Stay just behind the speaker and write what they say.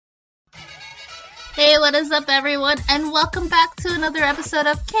Hey, what is up, everyone? And welcome back to another episode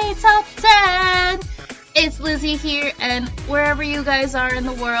of KTop 10! It's Lizzie here, and wherever you guys are in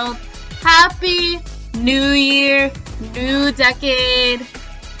the world, Happy New Year, new decade,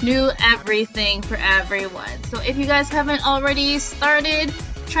 new everything for everyone. So if you guys haven't already started,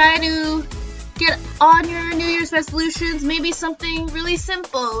 try to get on your New Year's resolutions, maybe something really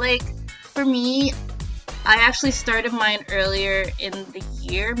simple. Like, for me, I actually started mine earlier in the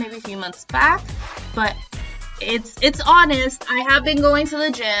year, maybe a few months back, but it's honest. I have been going to the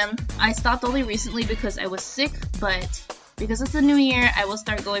gym. I stopped only recently because I was sick, but because it's the new year, I will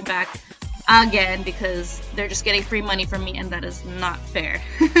start going back again because they're just getting free money from me, and that is not fair.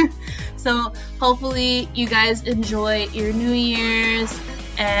 So hopefully you guys enjoy your New Year's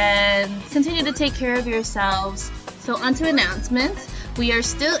and continue to take care of yourselves. So on to announcements. We are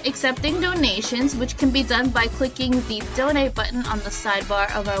still accepting donations, which can be done by clicking the donate button on the sidebar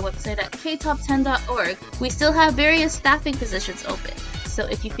of our website at ktop10.org. We still have various staffing positions open. So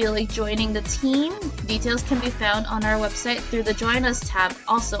if you feel like joining the team, details can be found on our website through the Join Us tab,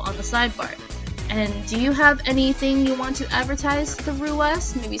 also on the sidebar. And do you have anything you want to advertise through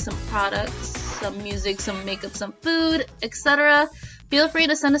us? Maybe some products, some music, some makeup, some food, etc. Feel free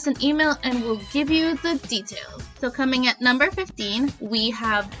to send us an email and we'll give you the details. So coming at number 15, we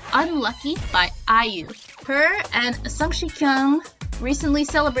have Unlucky by IU. Her and Sung Shi Kyung recently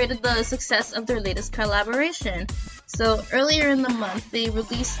celebrated the success of their latest collaboration. So earlier in the month, they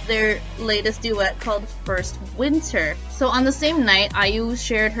released their latest duet called First Winter. So on the same night, IU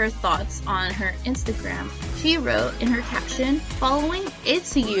shared her thoughts on her Instagram. She wrote in her caption, "Following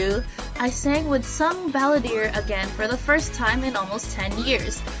It's You, I sang with Sung Balladeer again for the first time in almost 10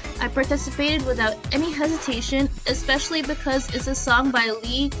 years. I participated without any hesitation, especially because it's a song by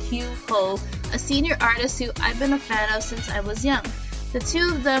Lee Kyu-ho, a senior artist who I've been a fan of since I was young. The two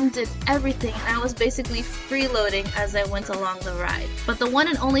of them did everything, and I was basically freeloading as I went along the ride. But the one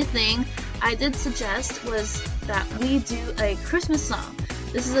and only thing I did suggest was that we do a Christmas song.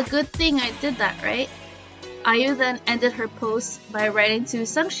 This is a good thing I did that, right?" IU then ended her post by writing to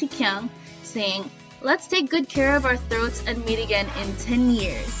Sung Shi Kyung, saying, "Let's take good care of our throats and meet again in 10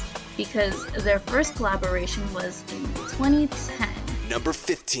 years," because their first collaboration was in 2010. Number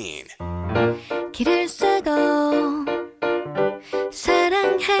 15. 길을 쓰고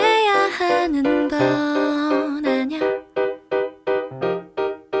사랑해야 하는 건 아냐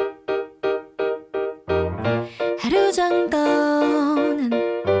하루 정도는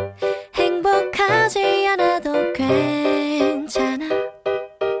행복하지 않아도 괜찮아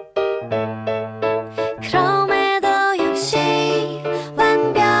그럼에도 역시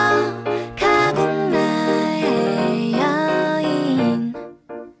완벽하군 나의 여인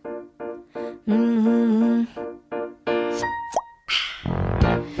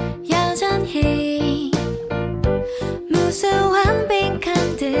여전히 무수한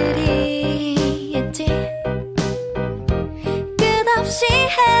빈칸들이 있지 끝없이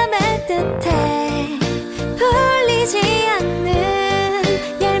헤맬 듯해 풀리지 않는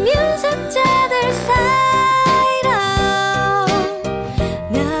얄미운 상자들 사이로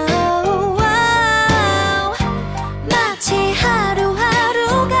No, wow. 마치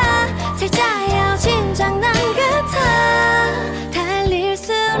하루하루가 잘 짜여진 장난 같아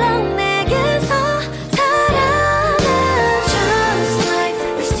달릴수록 내게서 살아나 Just like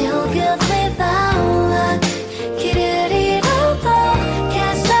we're still good without luck 길을 잃어도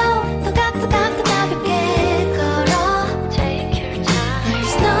계속 또각또각 가볍게 걸어 Take your time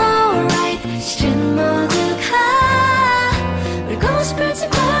There's no right 실은 모두가 울고 싶을지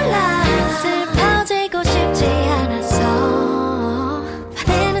몰라 슬퍼지고 싶지 않아서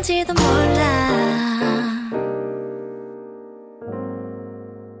화내는지도 몰라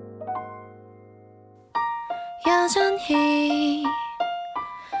여전히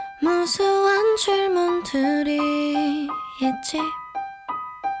무수한 질문들이 있지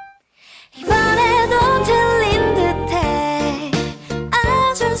이번에도 들린 듯해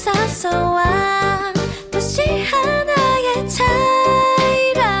아주 사소한 도시 하나의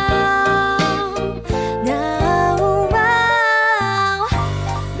차이로 No, wow.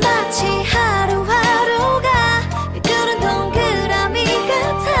 마치 하루하루가 삐뚤은 동그라미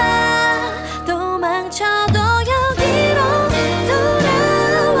같아 도망쳐도 여기로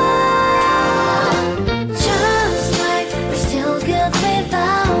돌아와 Just like we're still good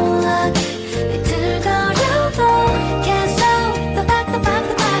without luck 비틀거려도 계속 또박또박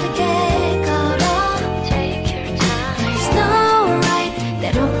또 다르게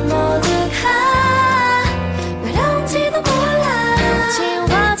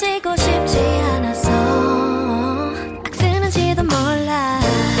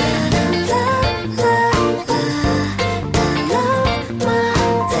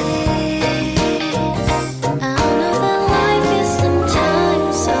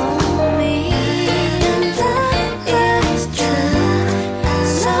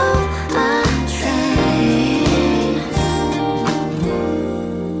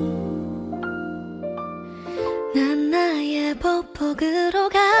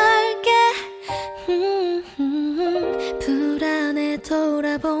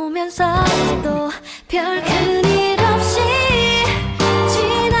돌아보면서도 별 큰일 없이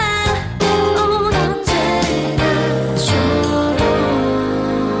지나온 언제나처럼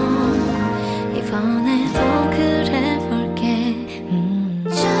이번에도 그래볼게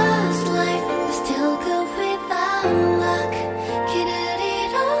Just like we're still good without luck 길을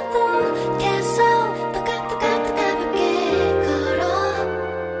잃어도 계속 가볍게 걸어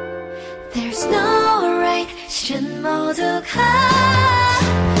There's no right 실은 모두가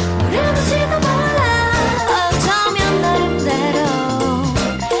모르는지도 몰라 어쩌면 나름대로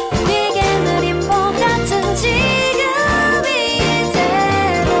우리에게 느린 봄 같은 지금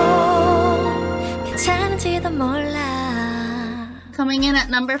이대로 괜찮은지도 몰라. Coming in at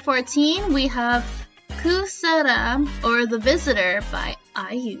number 14, we have Kusara, or The Visitor by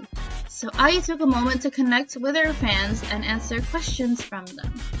IU. So IU took a moment to connect with her fans and answer questions from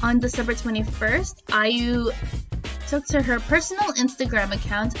them. On December 21st, IU took to her personal Instagram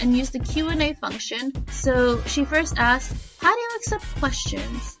account and used the Q&A function. So she first asked, how do you accept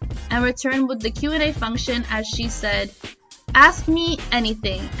questions? And returned with the Q&A function as she said, ask me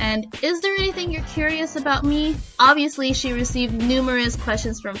anything, and is there anything you're curious about me? Obviously, she received numerous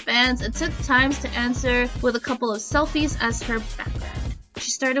questions from fans and took time to answer with a couple of selfies as her background.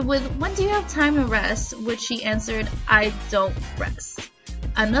 She started with, when do you have time to rest? Which she answered, I don't rest.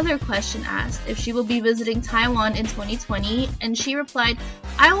 Another question asked if she will be visiting Taiwan in 2020, and she replied,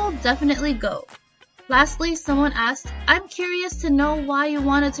 I will definitely go. Lastly, someone asked, I'm curious to know why you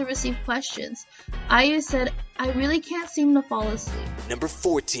wanted to receive questions. IU said, I really can't seem to fall asleep. Number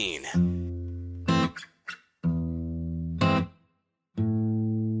 14.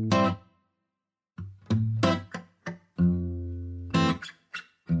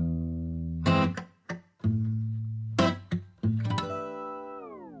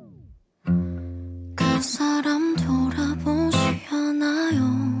 그 사람 돌아보시나요?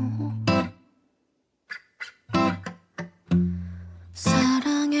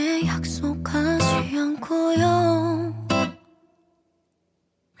 사랑에 약속하지 않고요.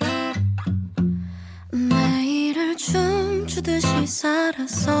 매일을 춤추듯이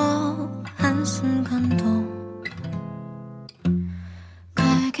살았어 한순간도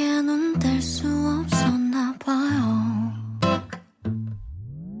그에게 눈 뗄 수 없었나 봐요.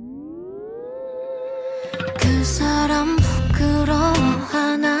 그 사람 부끄러워하나요?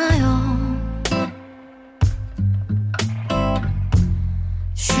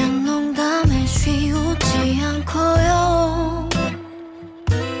 쉰 농담에 쉬우지 않고요.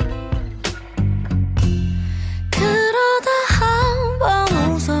 그러다 한번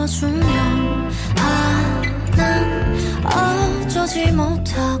웃어주면 화난 어쩌지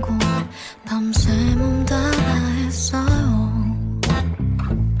못하고 밤새 몸달아 했어요.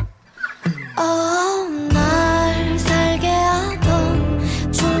 날 살게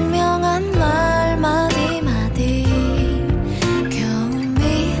하던 중명한 말 마디마디 겨우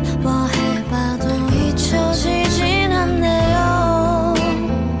미워해봐도 잊혀지진 않네요.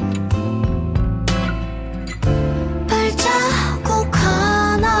 발자국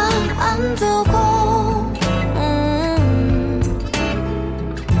하나 안 두고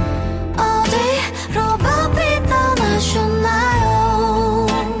어디로 바삐 떠나셨나요?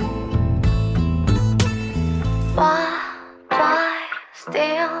 Why do I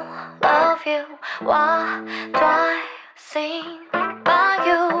still love you? Why do I sing by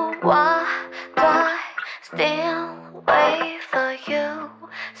you? Why do I still wait for you?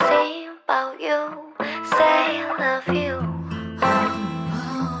 Sing about you, say love you,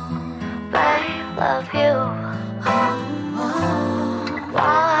 babe love you.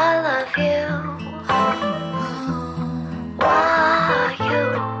 Why love you? Why you?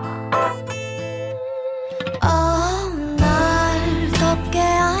 날 덥게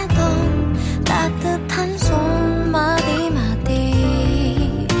하던 따뜻한 손 마디마디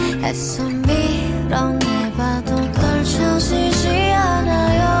애써 밀어내봐도 떨쳐지지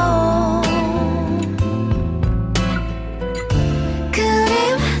않아요.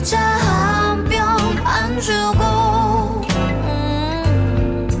 그림자 한 뼘 안 주고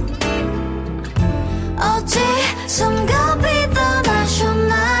어찌 숨가비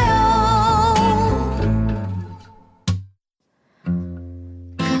떠나셨나요?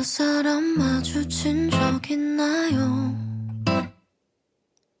 그 사람 마주친 적 있나요?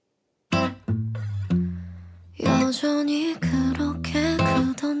 여전히 그렇게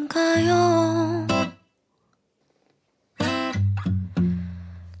크던가요?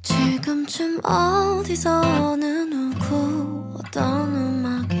 지금쯤 어디서 어느 누구 어떤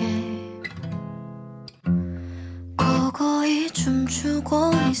음악에 고고히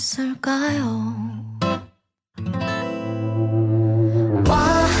춤추고 있을까요?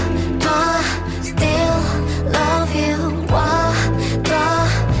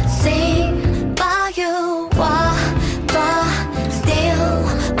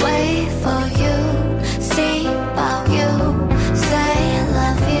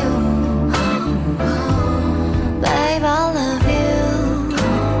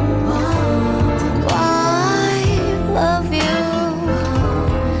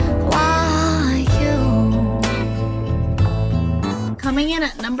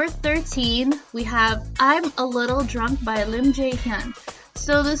 number 13, we have I'm a Little Drunk by Lim Jae-hyun.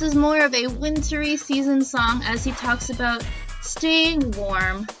 So this is more of a wintry season song as he talks about staying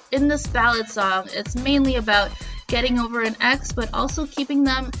warm. In this ballad song, it's mainly about getting over an ex, but also keeping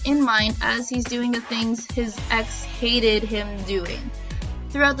them in mind as he's doing the things his ex hated him doing.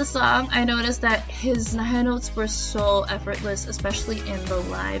 Throughout the song, I noticed that his high notes were so effortless, especially in the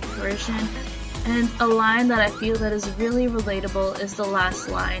live version. And a line that I feel that is really relatable is the last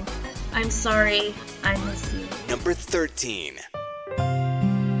line, I'm sorry, I miss you. Number 13.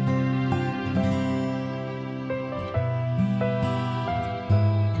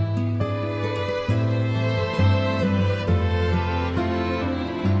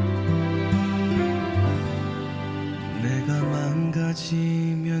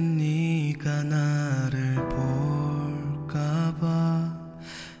 지면 네가 나를 볼까봐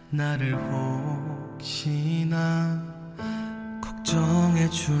나를 혹시나 걱정해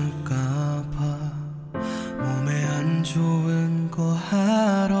줄까봐 몸에 안 좋은 거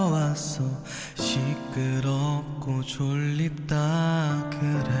하러 왔어 시끄럽고 졸립다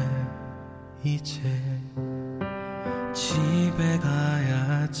그래 이제 집에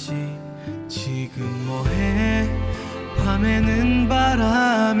가야지 지금 뭐해 밤에는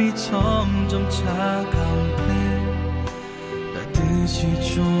바람이 점점 차가운데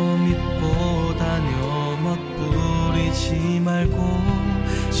따뜻이 좀 입고 다녀 멋부리지 말고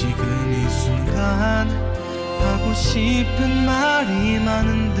지금 이 순간 하고 싶은 말이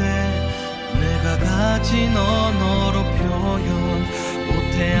많은데 내가 가진 언어로 표현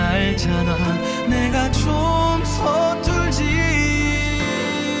못해 알잖아 내가 좀 서툴지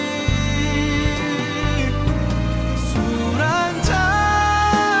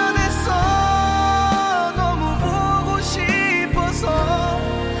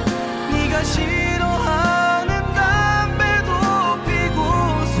싫어하는 담배도 피고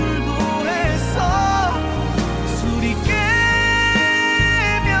술도 했어 술이 깨면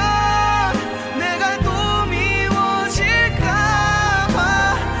내가 또 미워질까봐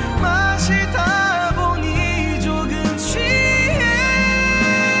마시다 보니 조금 취했어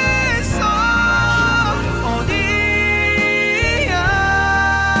어디야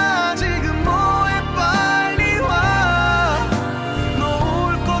지금 뭐해 빨리 와 너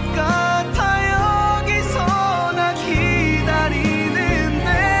올 것 같아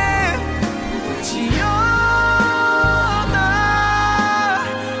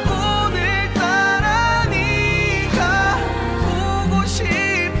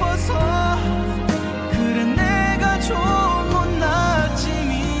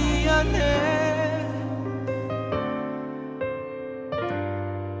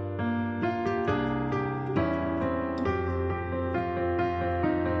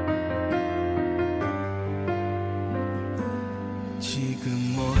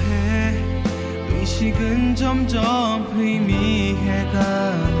지금 뭐해 의식은 점점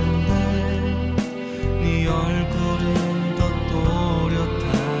희미해가는데 네 얼굴은 더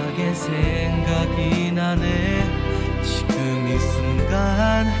또렷하게 생각이 나네 지금 이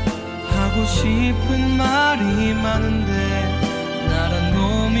순간 하고 싶은 말이 많은데 나란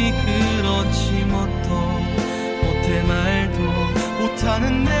놈이 그렇지 못해 말도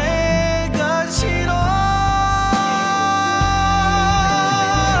못하는 내가 싫어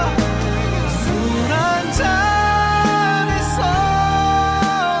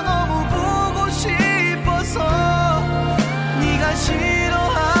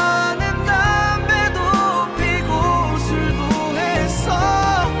싫어하는 담배도 피고 술도 했어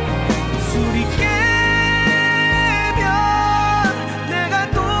술이 깨면 내가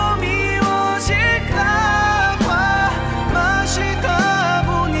또 미워질까봐 마시다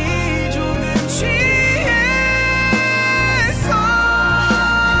보니 조금 취했어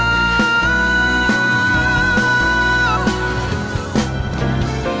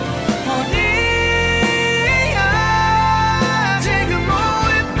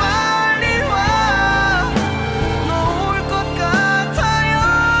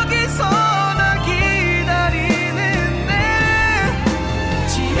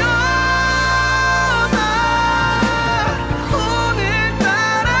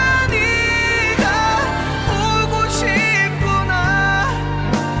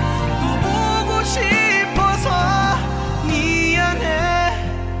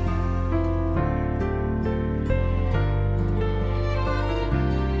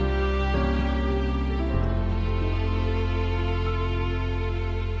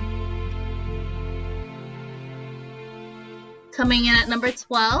Coming in at number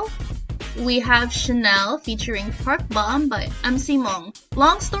 12, we have Chanel featuring Park Bomb by MC Mong.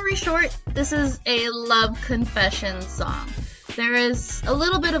 Long story short, this is a love confession song. There is a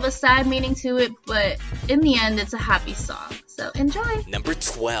little bit of a sad meaning to it, but in the end, it's a happy song. So enjoy! Number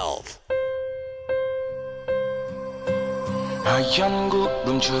 12. 하얀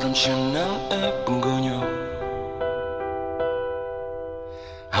구름처럼 씻는 예쁜 그녀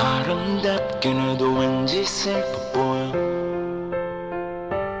아름답긴 해도 왠지 슬퍼 보여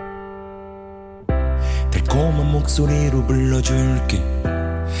달콤한 목소리로 불러줄게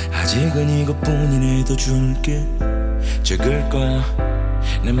아직은 이것뿐이네 더 줄게 적을 거야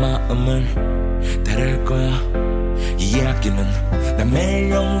내 마음을 다룰 거야 이야기는 난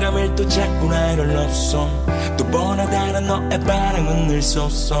매일 영감을 또 찾고 나를 love song 또 뻔하다는 너의 반응은 늘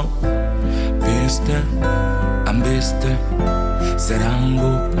쏘쏘 비슷해 안 비슷해 사랑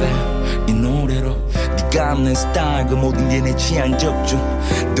고백 이 노래로 네가 내 스타일 그 모든 게 내 취향 적중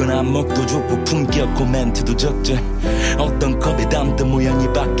떠난 목도 좋고 품격 코멘트도 적절 어떤 컵에 담든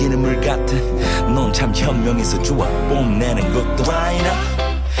모양이 바뀌는 물 같아 넌 참 현명해서 좋아 뽐내는 것도 Right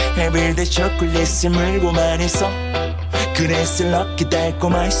now everyday 초콜릿을 물고만 있어 그래서 lucky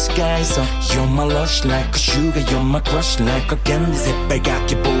달콤할 수가 있어 You're my lush like a sugar You're my crush like a candy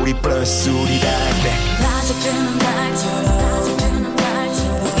새빨갛게 볼이 plus 우리 달래 아직은 날처럼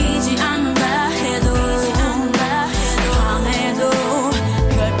보이지 않는다 해도 밤에도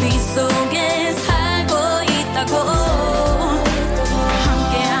별빛 속에 살고 있다고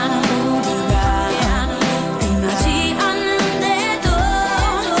함께하는 우리가 빛나지 않는데도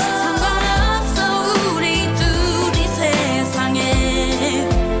상관없어 우리 둘이 세상에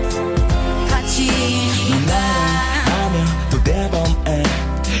같이 있다 하면 또 대범해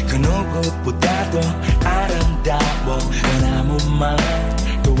그 누구보다도 아름다워 넌 아무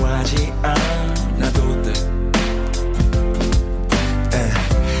말도 하지 않아도 돼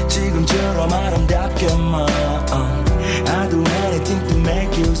지금처럼 아름답게만 I do anything to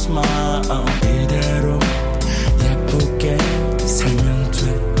make you smile 이대로 예쁘게 살면 돼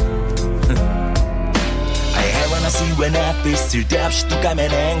I have when I see when I feel 쓸데없이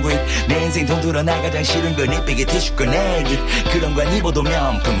뚝하면 angry 내 인생 통틀어 나 가장 싫은 건 이쁘게 티슈가 내길 그런 건 입어도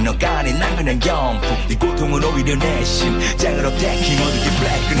명품 너가 아닌 난 그냥 경품 네 고통은 오히려 내 심장으로 태킹 어두기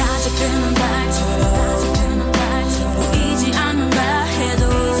black 아직은 날처럼 보이지 않는다 해도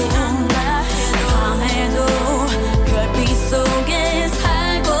밤에도 별빛 속에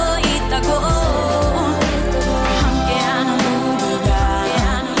살고 있다고 함께하는 우리가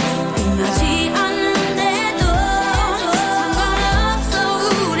빛나지 않는데도 상관없어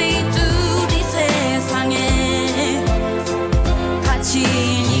우리 둘이 세상에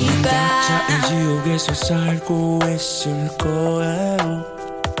같이니까 각자의 지옥에서 살고 있을 거예요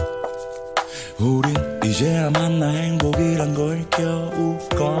우린 이제야 만나 행복이란 걸 겨우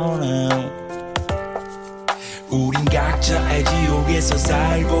꺼내요 우린 각자의 지옥에서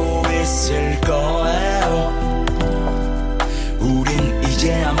살고 있을 거예요 우린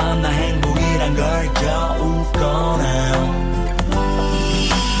이제야 만나 행복이란 걸 겨우 꺼내요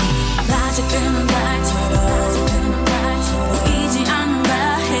아직은 날처럼 보이지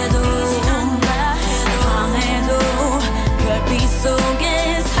않는다 해도 밤에도 별빛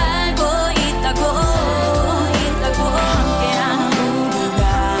속에 살고 있다고 함께하는 우리가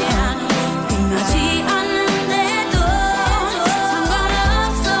빛나지 않는데도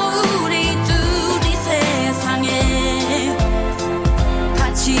상관없어 우리 둘이 세상에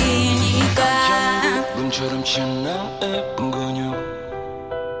같이니까 눈처럼 씻는 예쁜 그녀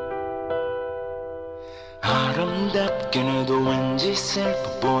아름답긴 해도 왠지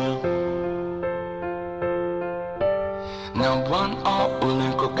슬퍼 보여 나와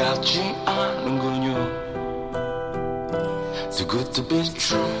어울릴 것 같지 않은 그녀 Too good to be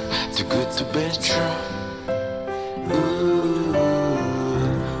true Too good to be true Ooh.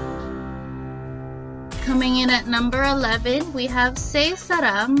 Coming in at number 11, we have Say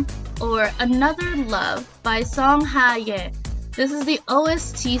Saram, or Another Love by Song Ha-ye. This is the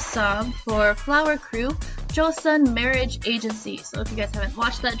OST song for Flower Crew, Joseon Marriage Agency. So if you guys haven't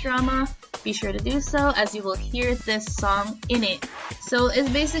watched that drama, be sure to do so, as you will hear this song in it. So it's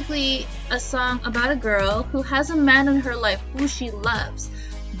basically a song about a girl who has a man in her life who she loves,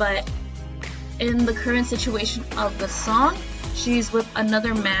 but in the current situation of the song, she's with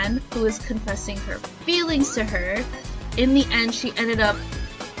another man who is confessing her feelings to her. In the end, she ended up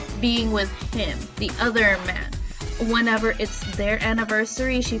being with him, the other man. Whenever it's their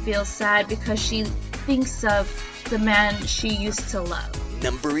anniversary, she feels sad because she thinks of the man she used to love.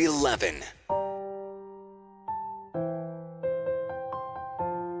 Number 11.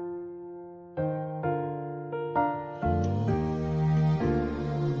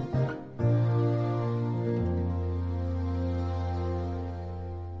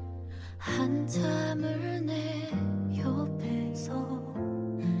 한참을 내 옆에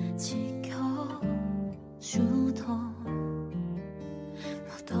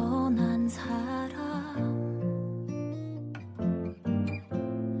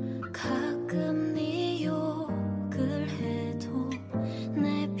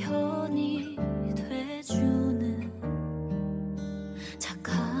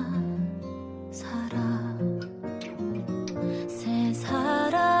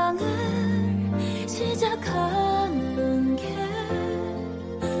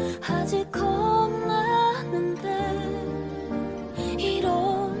아직 겁나는데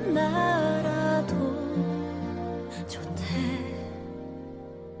일어나라도 좋대.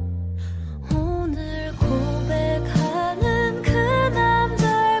 오늘 고백하는 그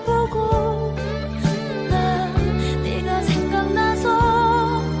남자를 보고 난 네가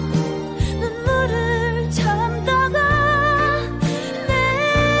생각나서 눈물을 참다가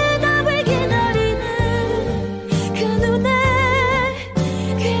내 답을 기다리는 그 눈에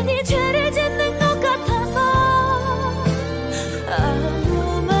괜히 죄를 짓는 것 같아서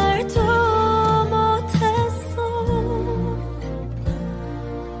아무 말도 못했어.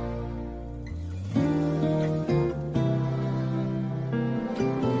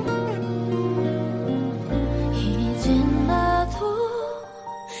 이젠 나도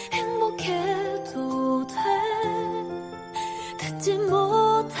행복해도 돼. 듣지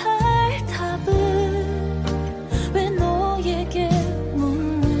못할 답을 왜 너에게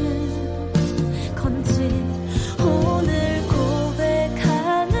묻는 건지. 오늘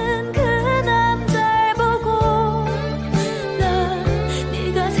고백하는 그 남자를 보고 난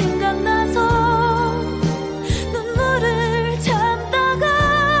네가 생각나서 눈물을 참다가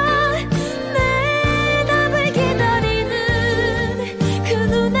내 답을 기다리는 그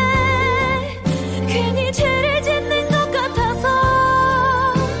눈에 괜히 죄를 짓는 것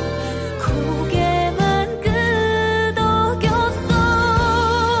같아서 고개만 끄덕였어.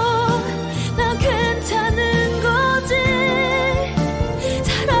 난 괜찮은 거지.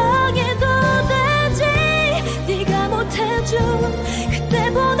 사랑해도 되지. 네가 못해준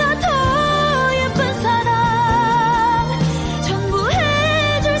그때보다 더 예쁜 사람 전부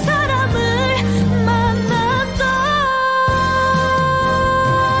해줄 사람을 만났어.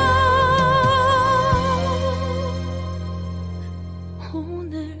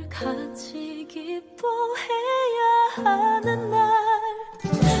 오늘 같이 기뻐해야 하는 날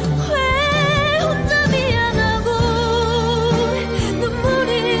왜 혼자 미안하고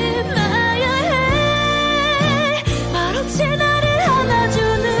눈물이 나야 해. 말없이 나를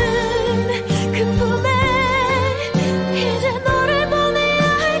안아주는 그 품에 이제 너를 보내야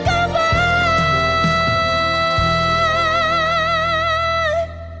할까봐.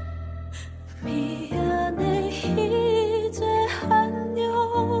 미안해 이제 안녕.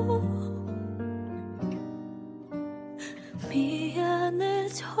 미안해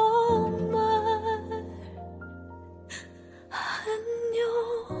정말 안녕.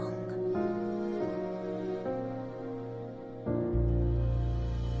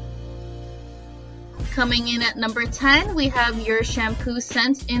 Coming in at number 10, we have Your Shampoo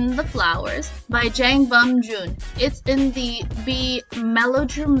Scent in the Flowers by Jang Bum Jun. It's in the B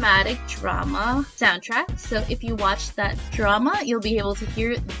melodramatic drama soundtrack, so if you watch that drama, you'll be able to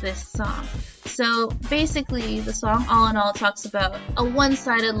hear this song. So basically, the song all in all talks about a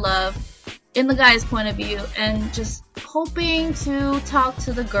one-sided love in the guy's point of view and just hoping to talk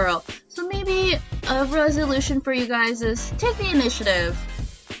to the girl. So maybe a resolution for you guys is take the initiative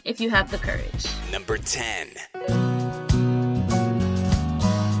if you have the courage. Number 10.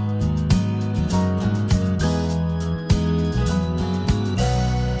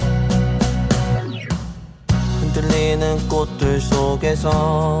 흔들리는 꽃들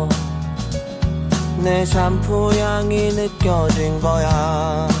속에서 내 샴푸 향이 느껴진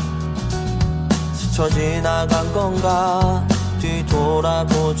거야. 스쳐 지나간 건가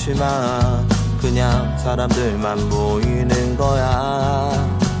뒤돌아보지만 그냥 사람들만 보이는 거야.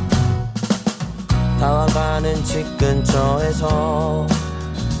 다와가는 집 근처에서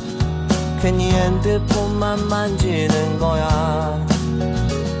괜히 핸드폰만 만지는 거야.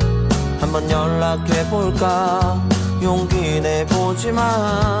 한번 연락해볼까 용기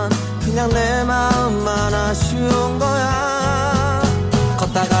내보지만 그냥 내 마음만 아쉬운 거야.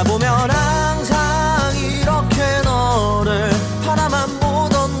 걷다가 보면 항상 이렇게 너를 바라만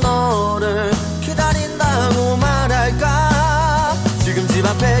보던 너를 기다린다고 말할까. 지금 집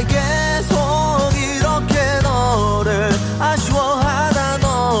앞에 계속 이렇게 너를 아쉬워하다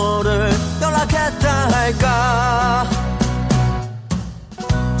너를 연락했다 할까.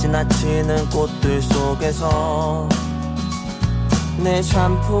 지나치는 꽃들 속에서 내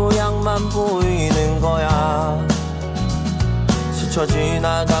샴푸 향만 보이는 거야. 스쳐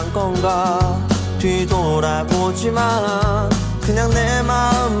지나간 건가 뒤돌아보지만 그냥 내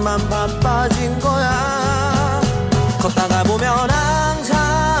마음만 바빠진 거야. 걷다가 보면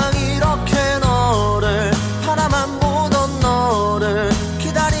항상 이렇게 너를 바라만 보던 너를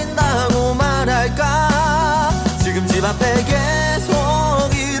기다린다고 말할까. 지금 집 앞에 계속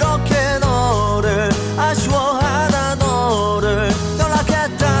이렇게 너를 아쉬워하다 너를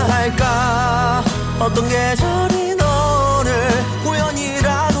연락했다 할까. 어떤 계절이 너를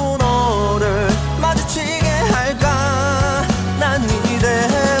우연이라도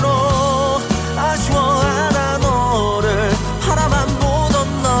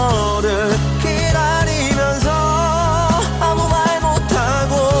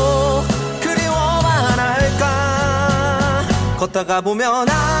걷다가 보면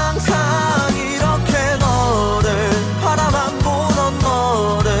항상 이렇게 너를 바라만 보던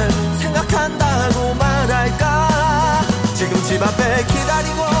너를 생각한다고 말할까. 지금 집 앞에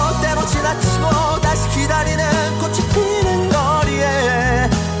기다리고 때로 지나치고 다시 기다리는 꽃이 피는 거리에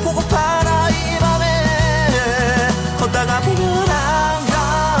보고파라 이 밤에. 걷다가 보면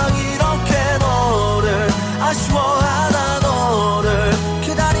항상 이렇게 너를 아쉬워하다 너를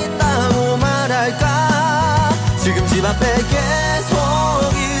기다린다고 말할까. 지금 집 앞에 계속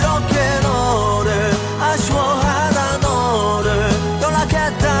이렇게 너를 아쉬워하다 너를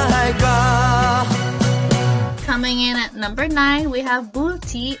연락했다 할까. Coming in at number 9, we have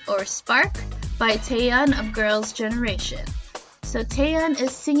Booty or Spark by Taeyeon of Girls' Generation. So Taeyeon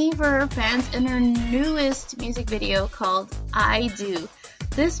is singing for her fans in her newest music video called I Do.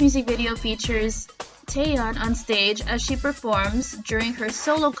 This music video features Taeyeon on stage as she performs during her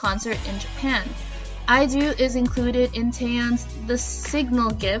solo concert in Japan. I Do is included in Taeyeon's The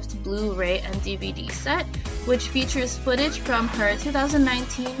Signal Gift Blu-ray and DVD set, which features footage from her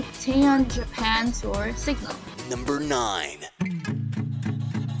 2019 Taeyeon Japan tour Signal. Number 9.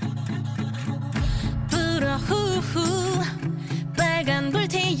 불어 후후 빨간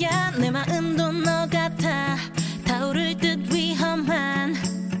불티야 내 마음도 너 같아 타오를 듯 위험한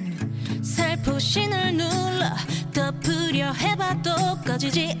살포신을 눌러 덮으려 해봐도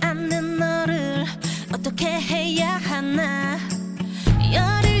꺼지지 않는 너를 어떻게 해야 하나.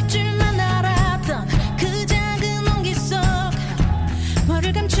 열일 줄만 알았던 그 작은 온기 속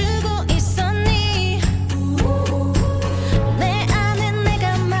뭐를 감추고 있었니. 내 안에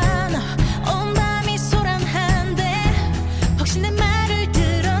내가 많아 온 밤이 소란한데 혹시 내 말을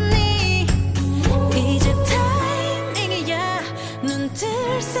들었니. 이제 타이밍이야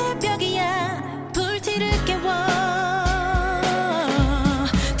눈뜰 새벽이야 불티를 깨워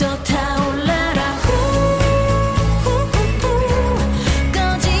더 타올라라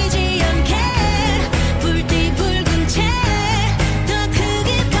꺼지지 않게 불티 붉은 채 더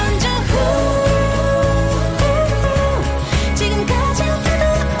크게 번져 지금까지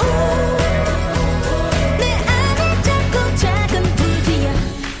뜨거운 내 안에 작고 작은 불티야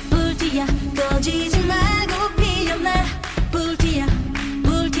불티야 꺼지지 말고 피어나 불티야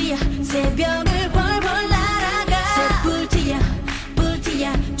불티야 새벽을 훨훨 날아가 새 불티야 불티야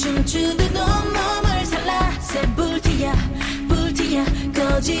춤추듯 온몸을 살라 새 불티야 불티야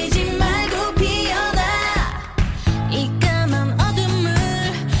꺼지지 말고 피어나. 이 까만 어둠을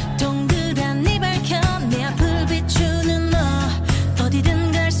동그랗니 밝혀 내 앞을 비추는 너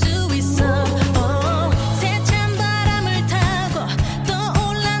어디든 갈 수 있어. 세찬 바람을 타고 또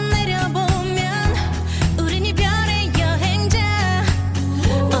올라내려보면 우린 이별의 여행자.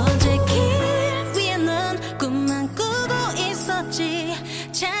 어제 길 위에 넌 꿈만 꾸고 있었지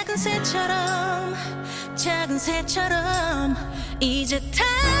작은 새처럼 작은 새처럼. 이제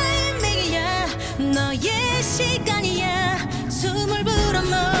타이밍이야 너의 시간이야 숨을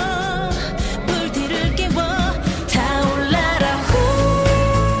불어넣어 불티를 깨워 타올라라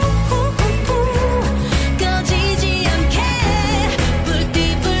꺼지지 않게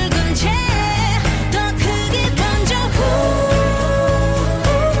불티 붉은 채 더 크게 번져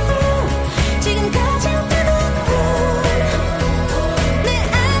지금까지 뜨거운 내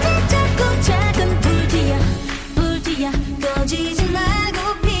안에 작고 작은 불티야 불티야 꺼지지 말고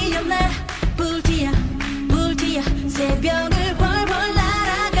피어나 불티야 불티야 새벽을 훨훨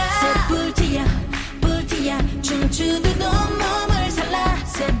날아가 새 불티야 불티야 춤추듯 온몸을 살라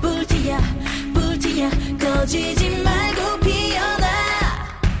새 불티야 불티야 꺼지지 말고 피어나.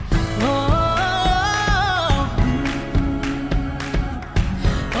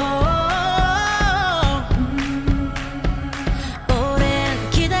 오랜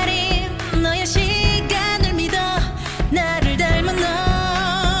기다림 너의 시간을 믿어 나를 닮은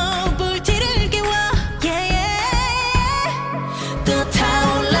너 불티를 깨워 또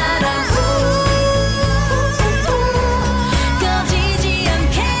타올라라 꺼지지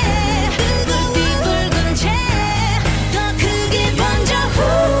않게 불티 붉은 채 더 크게 번져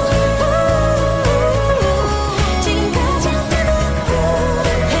지금까지 뜨거운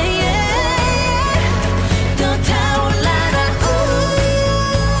또 타올라라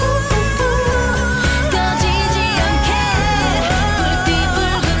꺼지지 않게 불티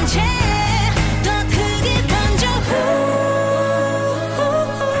붉은 채 더 크게 번져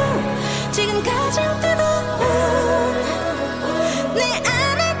지금까지 뜨거운 내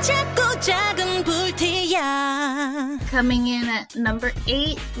안에 작고 작은 불티야. Coming in at number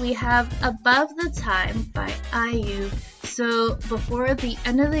 8, we have Above the Time by IU. So before the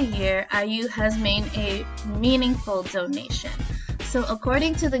end of the year, IU has made a meaningful donation. So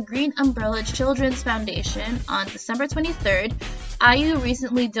according to the Green Umbrella Children's Foundation, on December 23rd, IU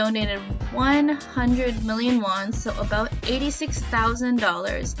recently donated 100 million won, so about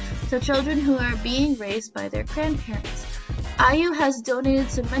 $86,000, to children who are being raised by their grandparents. IU has donated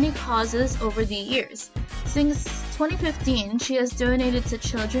to many causes over the years. Since 2015, she has donated to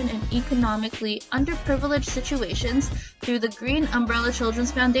children in economically underprivileged situations through the Green Umbrella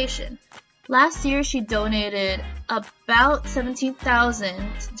Children's Foundation. Last year, she donated about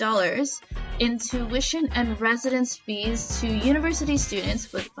 $17,000 in tuition and residence fees to university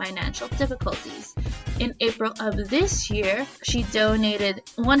students with financial difficulties. In April of this year, she donated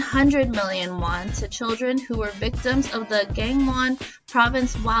 100 million won to children who were victims of the Gangwon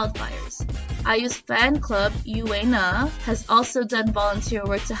province wildfires. IU's fan club, UANA, has also done volunteer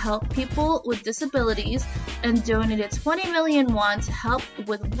work to help people with disabilities and donated 20 million won to help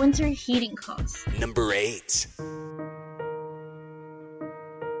with winter heating costs. Number 8.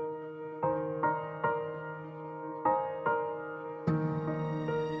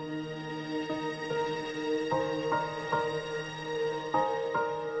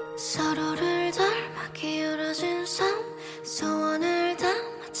 서로를 닮아 기울어진 삶 소원을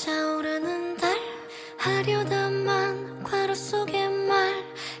담아 차오르는 달 하려다만 괄호 속의 말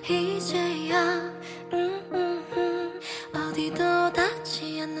이제야 어디도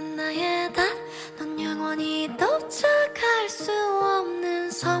닿지 않는 나의 닷 넌 영원히 도착할 수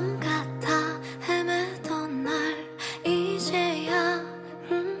없는 섬 같아 헤매던 날 이제야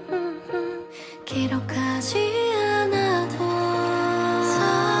기록하지 않아도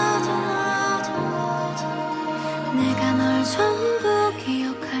내가 널 전부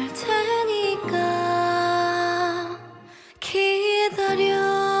기억할 테니까 기다려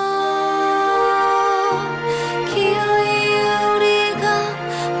기어이 우리가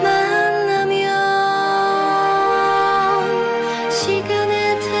만나면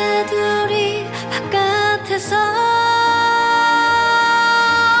시간의 테두리 바깥에서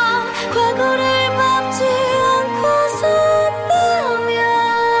과거를 밟지 않고서 온다면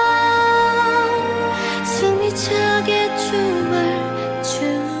숨이 차게 춤을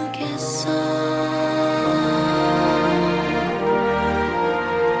추겠어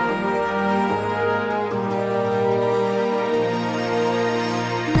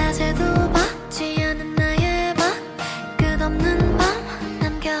낮에도 받지 않은 나의 밭 끝없는 밤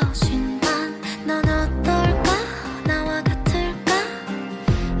남겨진 반 넌 어떨까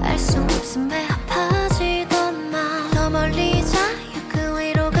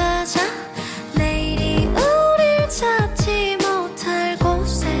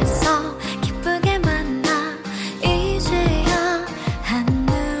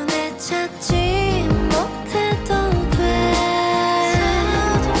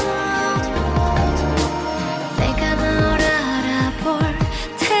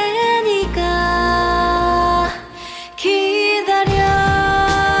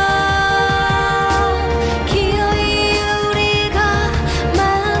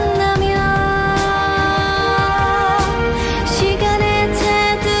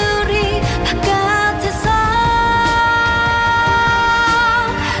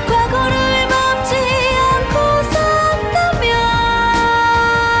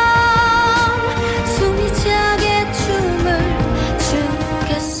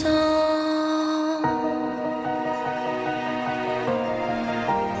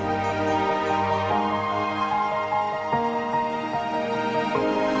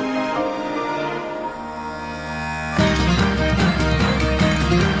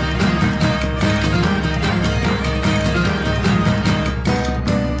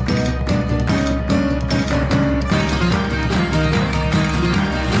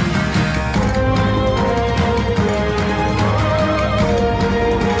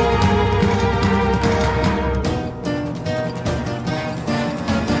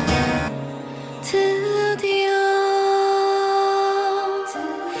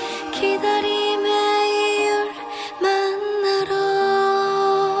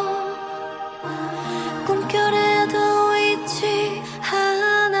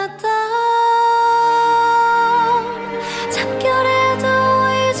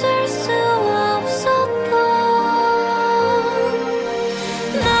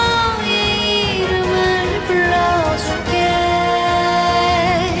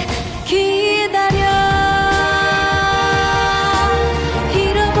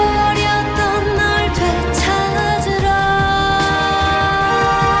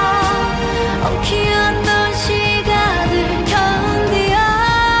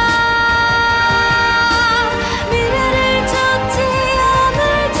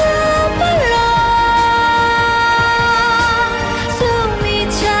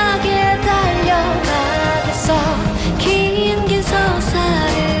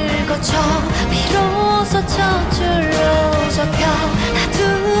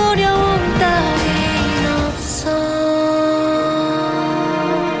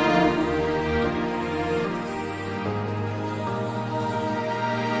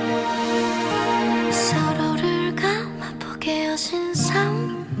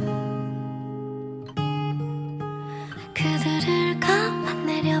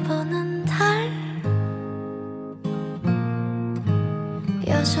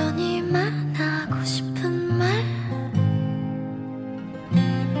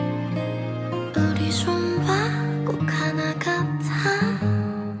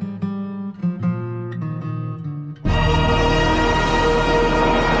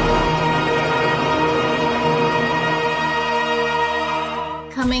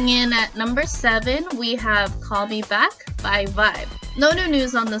at number 7, we have Call Me Back by Vibe. No new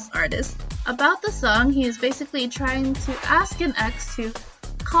news on this artist. About the song, he is basically trying to ask an ex to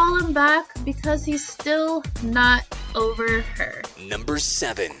call him back because he's still not over her. Number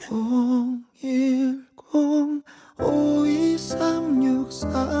 7. 010 5236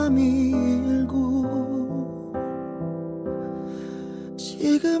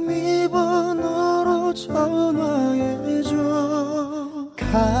 지금 이 번호로 전화해줘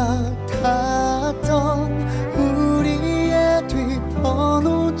같았던 우리의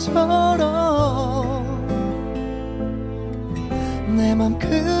뒷번호처럼 내 맘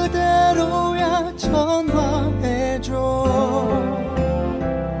그대로야 전화해줘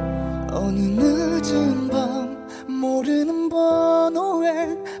어느 늦은 밤 모르는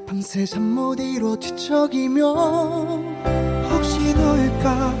번호에 밤새 잠 못 이뤄 뒤척이며 혹시 너일까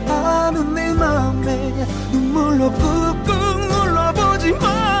하는 내 맘에 눈물로 꾹꾹 눌러보지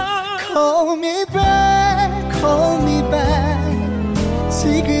마 Call me back, call me back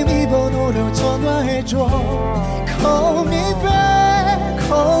지금 이 번호로 전화해줘 Call me back,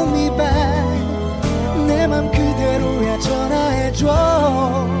 call me back 내 맘 그대로야 전화해줘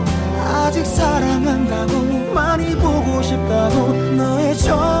아직 사랑한다고 많이 보고 싶다고 너의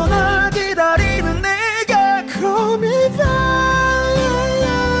전화 기다리는 내가 Call me back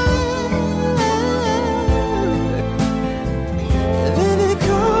Baby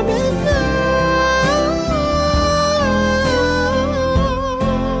call me back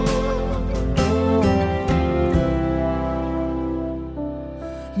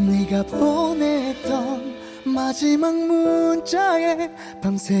네가 보냈던 마지막 문자에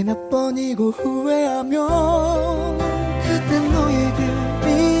밤새 몇 번이고 후회하며 그때 너에게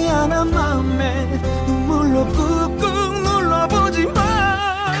미안한 마음에 눈물로 꾹꾹 눌러보지 마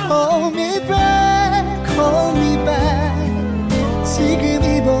Call me back, call me back 지금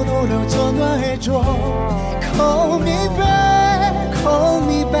이 번호로 전화해줘 Call me back, call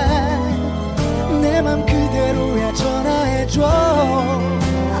me back 내 맘 그대로야 전화해줘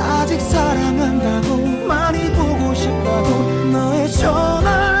아직 사랑한다고 많이 보고 싶다고 너의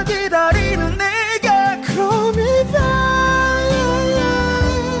전화 기다리는 내가 Call me back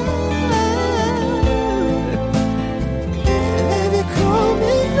Baby call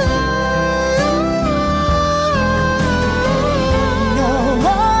me back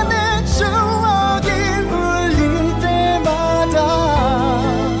너와 내 추억이 울릴 때마다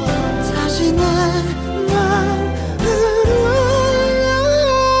다시 내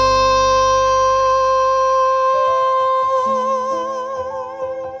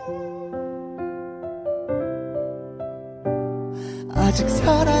아직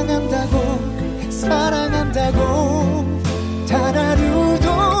사랑한다고 단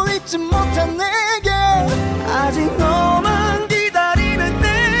하루도 잊지 못한 내게 아직 너만 기다리는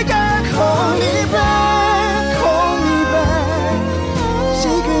내가 Call me back, call me back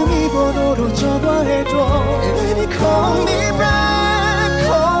지금 이 번호로 전화해줘 Baby call me back,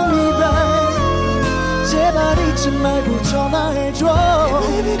 call me back 제발 잊지 말고 전화해줘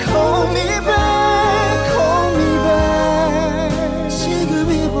Baby call me back, call me back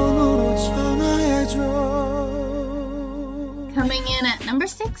지금 이 번호로 전화해줘 Coming in at number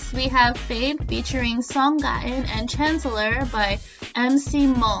 6, we have Fade featuring Songgain and Chancellor by MC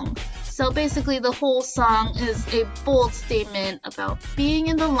Mong. So basically the whole song is a bold statement about being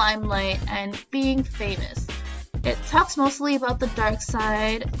in the limelight and being famous. It talks mostly about the dark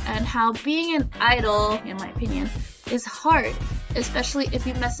side and how being an idol, in my opinion, is hard, especially if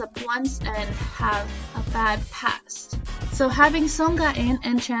you mess up once and have a bad past. So having Songgain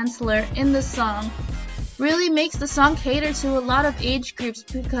and Chancellor in the song really makes the song cater to a lot of age groups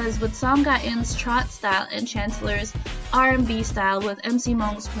because with Songgain's trot style and Chancellor's R&B style with MC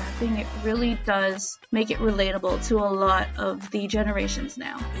Mong's rapping, it really does make it relatable to a lot of the generations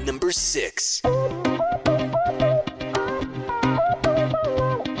now. Number 6.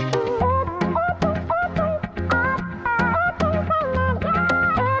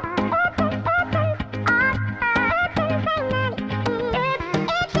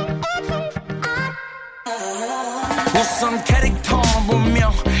 우선 캐릭터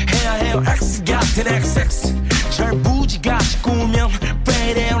보면 해야 해요 X 같은 XX 절부지같이 꾸면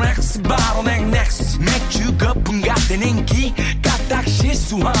빼대온 X 바로 넥넥스 맥주 거품 같은 인기 까딱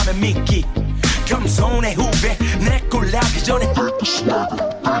실수하면 미끼 겸손의 후배 내 꼴라기 전에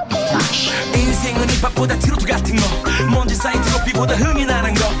인생은 힙합보다 트로트 같은 거 먼지 쌓인 트로피보다 흥이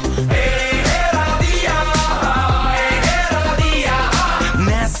나는 거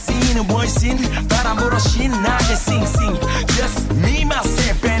나씨는 훨씬 바람 불어 신나게 싱싱 Just me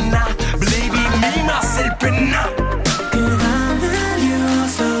myself and I Believe in me myself and I 그가 날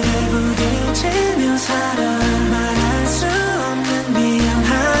유서를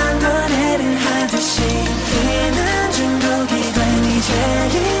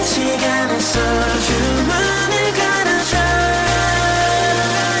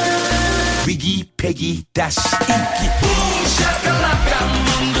패기 다시 인기 샤칼라카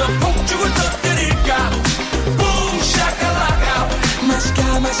먼저 폭죽을 터뜨릴까 샤칼라카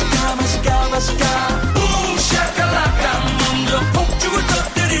마시카 마시카 마시카 마시카 샤칼라카 먼저 폭죽을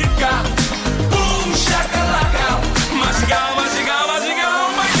터뜨릴까 샤칼라카 마시카 마시카 마시카 Oh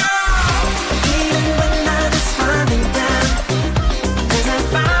my God Even when love is falling down There's a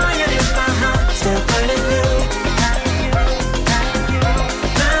fire in my heart Still calling you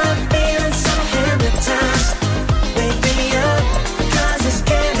I'm feeling so hypnotized Wake me up Cause it's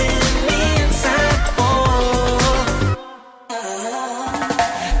killing me inside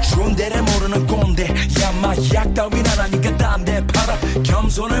좋은 데를 모르는 꼰대 야마 약 따윈 안 하니까 딴 데 팔아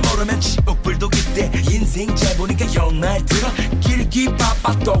겸손을 모르면 지옥불도 기대 인생 잘 보니까 연날 들어 길기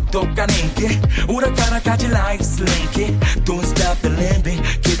바빠 똑똑한 인기 오락가락하지 like slinky Don't stop believing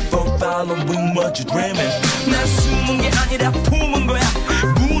Keep on following what you're dreaming 난 숨은 게 아니라 품은 거야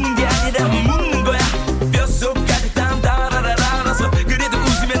무는 게 아니라 묻는 거야 뼛속까지 땀 따라라라라서 그래도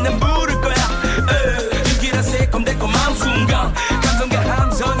웃으면 난 부를 거야 인기란 새콤달콤한 순간 감성과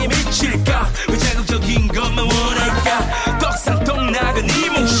함성이 미칠까 왜 자극적인 것만 원할까 떡상떡 나간 이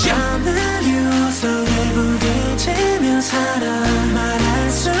몫이야 하늘 속에 부딪히며 살아 말할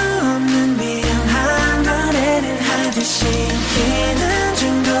수 없는 미안한 거래를 하듯이 기는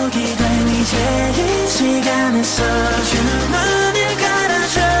중독이 된 이제 이 시간에서 주문을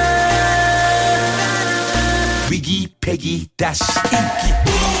깔아줘 위기 패기 다시 인기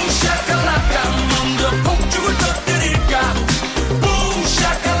샤칼라카 먼저 폭죽을 터뜨릴까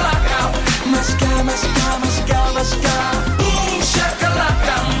샤칼라카 마시카 마시카 마시카 마시카 샤칼라카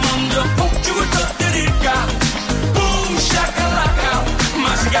먼저 폭죽을 터뜨릴까 샤칼라카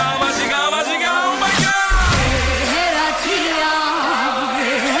마시카 마시카 마시카 Oh my God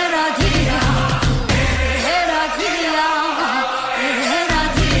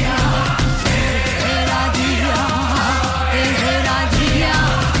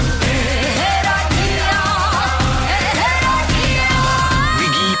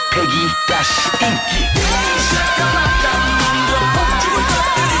위기 패기 다시 인기 샤칼라카 먼저 폭죽을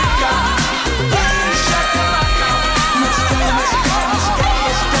터뜨릴까 샤칼라카 마시카 마시카 마시카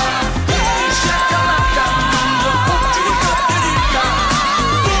마시카 샤칼라카 먼저 폭죽을 터뜨릴까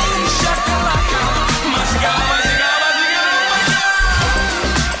샤칼라카 마시카 마시카 마시카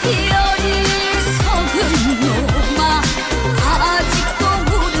어리석은 놈아 아직도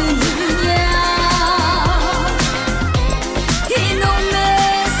모르느냐 이놈의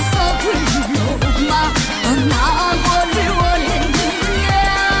썩은 놈아 나고를 원했느냐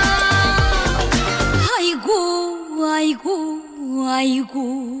아이고 아이고 아이고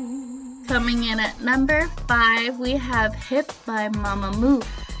Coming in at number 5, we have Hip by Mamamoo.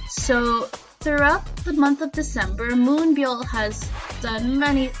 So, throughout the month of December, Moonbyul has done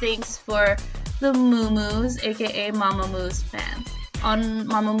many things for the Moomoo's, aka Mamamoo's fans. On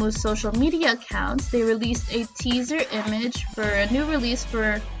Mamamoo's social media accounts, they released a teaser image for a new release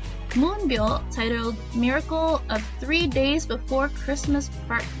for Moonbyul titled Miracle of 3 Days Before Christmas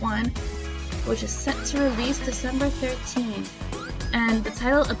Part 1, which is set to release December 13th. And the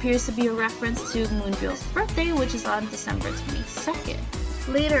title appears to be a reference to Moonbyul's birthday, which is on December 22nd.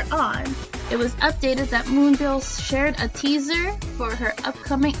 Later on, it was updated that Moonbyul shared a teaser for her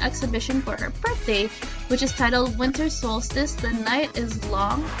upcoming exhibition for her birthday, which is titled Winter Solstice, The Night is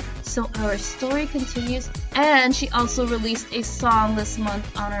Long, So Our Story Continues, and she also released a song this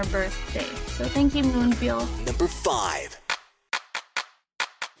month on her birthday. So thank you, Moonbyul. Number 5.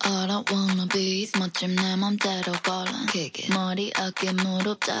 All I wanna be is 멋짐 내 맘대로 걸어 kick it 머리 어깨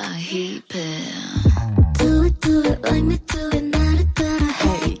무릎 다 힙해 Do it like me do it 나를 따라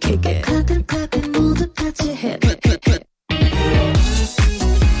Hey kick it clap 모두 같이 hit it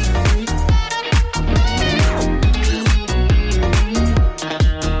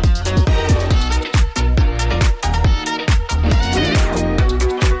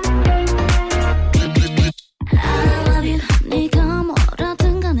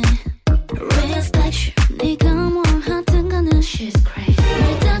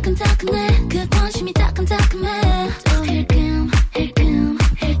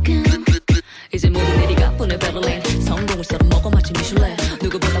이제 모두 내리가 보내 Beverly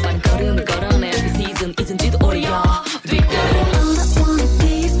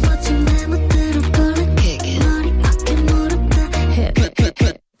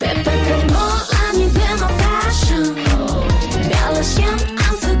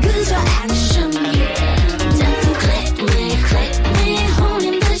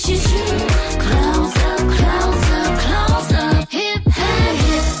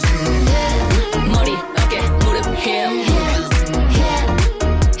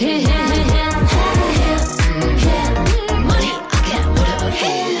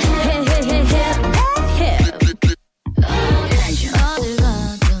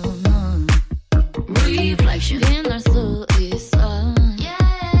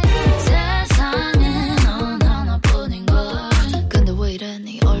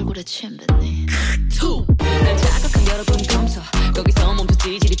배친 뱉니 날 자극한 여러분 검사 거기서 멈춰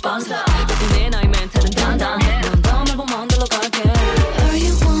지질이 뻔사 덕분에 나의 멘탈은 단단해 넌 더 말고 먼들러 갈게 All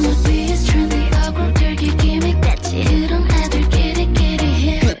you wanna be is trendy 어그로 들기 기믹 같지 그런 애들끼리끼리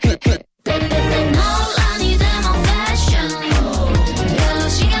hit 빼빼빼 논란이 되면 fashion 별로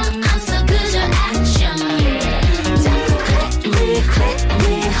신경 안 써 그저 action 자꾸 click me click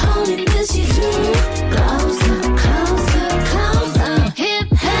me 홀린 듯이 zoom close up close up close up hip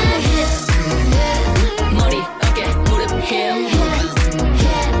hey hip 머리 어깨 무릎 hip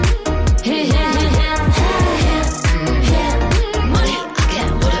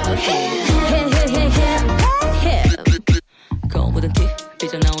검은 티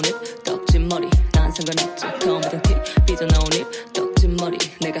삐져나온 입 떡진 머리 난 상관없지 검은 티 삐져나온 입 떡진 머리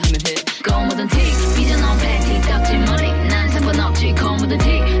내가 하면 해 검은 티 삐져나온 팬티 떡진 머리 난 상관없지 검은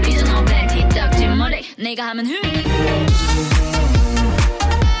티 삐져나온 팬티 떡진 머리 내가 하면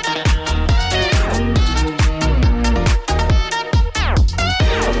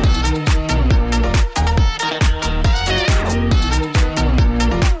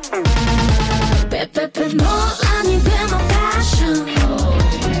빼빼빼 논란이 되면 fashion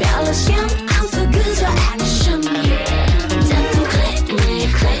별로 신경 안 써 그저 action 자꾸 click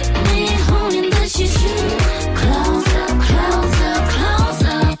me 홀린 듯이 zoom close up close up close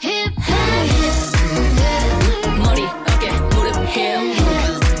up hip hey hip 머리 어깨 무릎 hip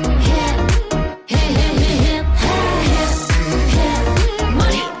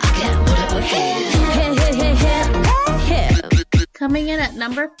Coming in at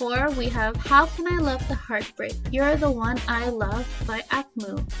number 4, we have How Can I Love the Heartbreak? You're the One I Love by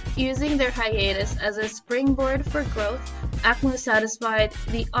ACMU. Using their hiatus as a springboard for growth, ACMU satisfied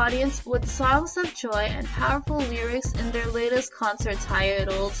the audience with songs of joy and powerful lyrics in their latest concert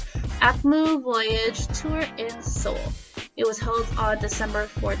titled ACMU Voyage Tour in Seoul. It was held on December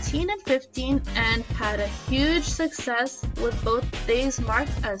 14 and 15 and had a huge success with both days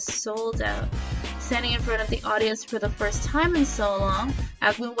marked as sold out. Standing in front of the audience for the first time in so long,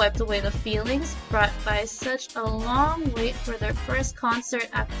 ACMU wiped away the feelings brought by such a long wait for their first concert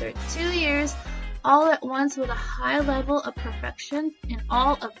after 2 years, all at once with a high level of perfection in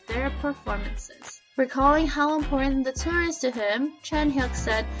all of their performances. Recalling how important the tour is to him, Chan Hyuk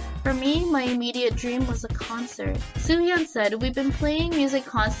said, "For me, my immediate dream was a concert." Soo-hyun said, "We've been playing music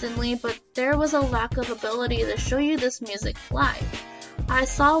constantly, but there was a lack of ability to show you this music live. I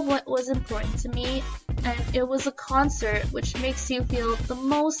saw what was important to me, and it was a concert which makes you feel the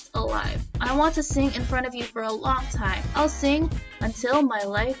most alive. I want to sing in front of you for a long time. I'll sing until my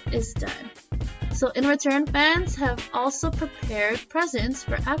life is done." So in return, fans have also prepared presents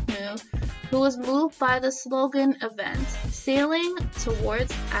for ACMU, who was moved by the slogan event, Sailing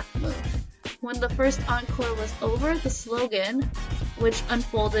Towards ACMU. When the first encore was over, the slogan, which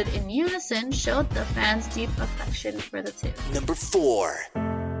unfolded in unison, showed the fans' deep affection for the two. Number 4.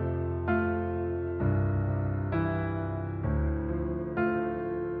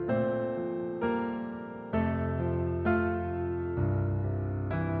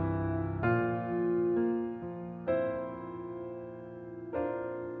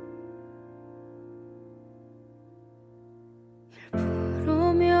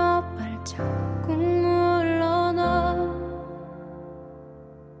 부르며 발자국 물러나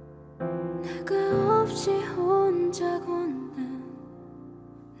내가 없이 혼자 걷는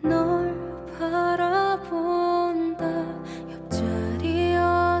널 바라본다 옆자리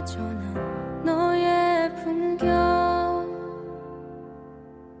여전한 너의 풍경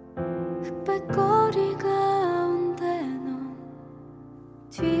흑백거리 가운데 넌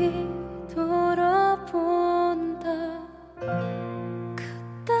뒤돌아본다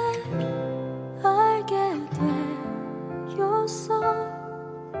그때 알게 되었어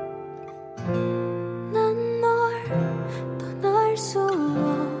난 널 떠날 수 없는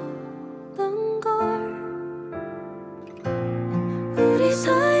걸 우리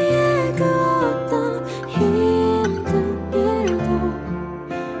사이에 그 어떤 힘든 일도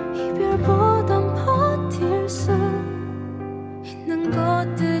이별보단 버틸 수 있는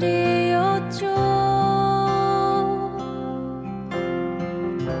것들이었죠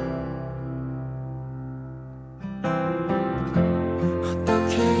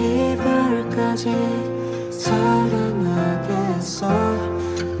어떻게 이별까지 사랑하겠어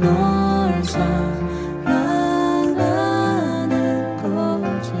널 사랑하는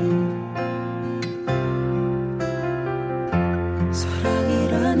거지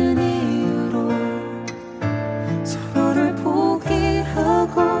사랑이라는 이유로 서로를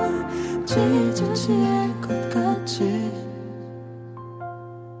포기하고 찢어질 것 같지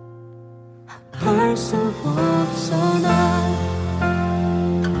아플 수 없어 난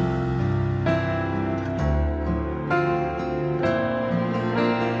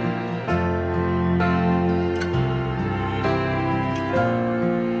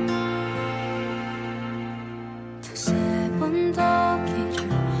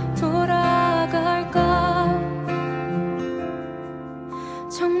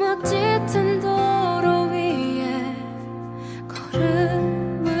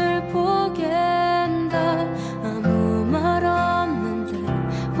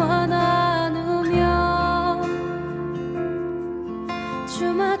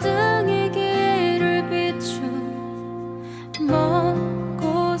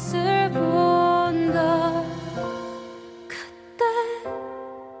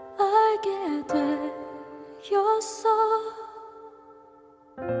없어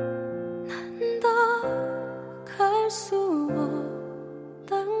난 더 갈 수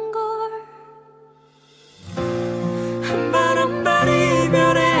없단 걸 한 발 한 발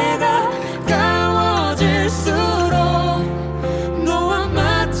이별에 가까워질수록 너와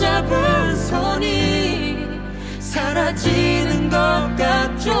맞잡은 손이 사라지는 것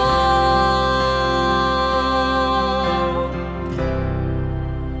같죠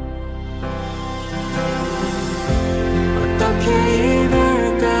어떻게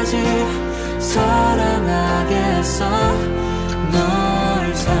이별까지 사랑하겠어 널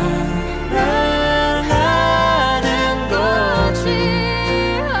사랑하는 거지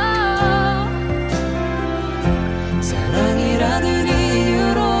사랑이라는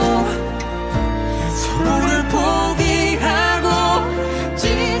이유로 서로를 포기하고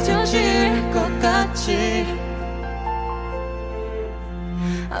찢어질 것 같이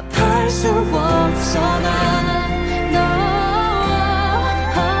아파할 수 없어 난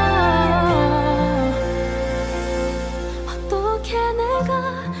어떻게 내가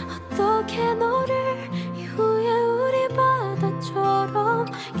어떻게 너를 이후에 우리 바다처럼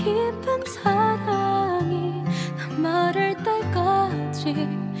깊은 사랑이 난 마를 때까지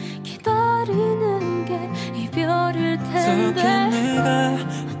기다리는 게 이별일 텐데 어떻게 내가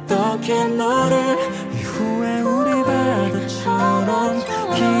어떻게 너를 이후에 우리 바다처럼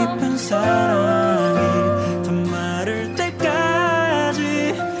깊은 사랑이 더 마를 때까지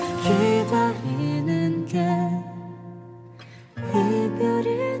기다리는 게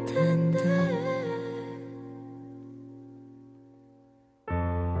이별일 텐데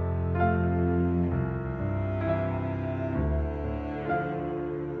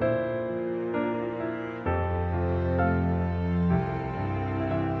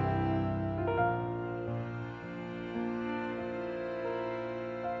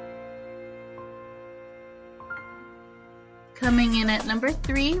Coming in at number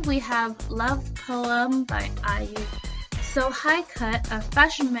 3, we have Love Poem by IU. So High Cut, a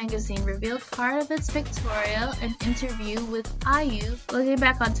fashion magazine, revealed part of its pictorial and interview with IU. Looking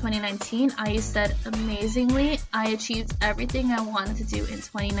back on 2019, IU said, "Amazingly, I achieved everything I wanted to do in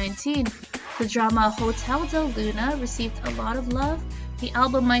 2019. The drama Hotel Del Luna received a lot of love. The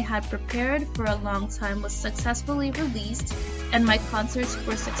album I had prepared for a long time was successfully released, and my concerts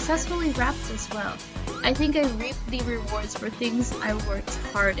were successfully wrapped as well. I think I reaped the rewards for things I worked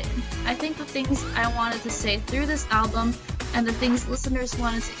hard in. I think the things I wanted to say through this album and the things listeners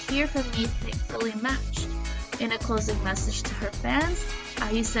wanted to hear from me thankfully matched." In a closing message to her fans,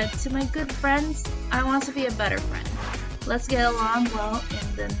 IU said, "To my good friends, I want to be a better friend. Let's get along well in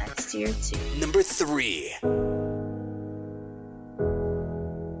the next year too." Number 3.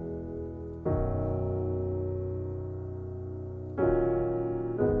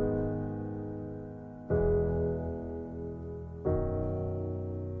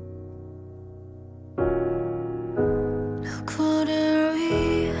 누구를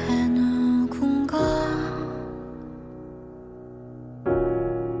위해 누군가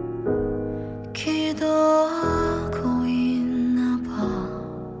기도하고 있나 봐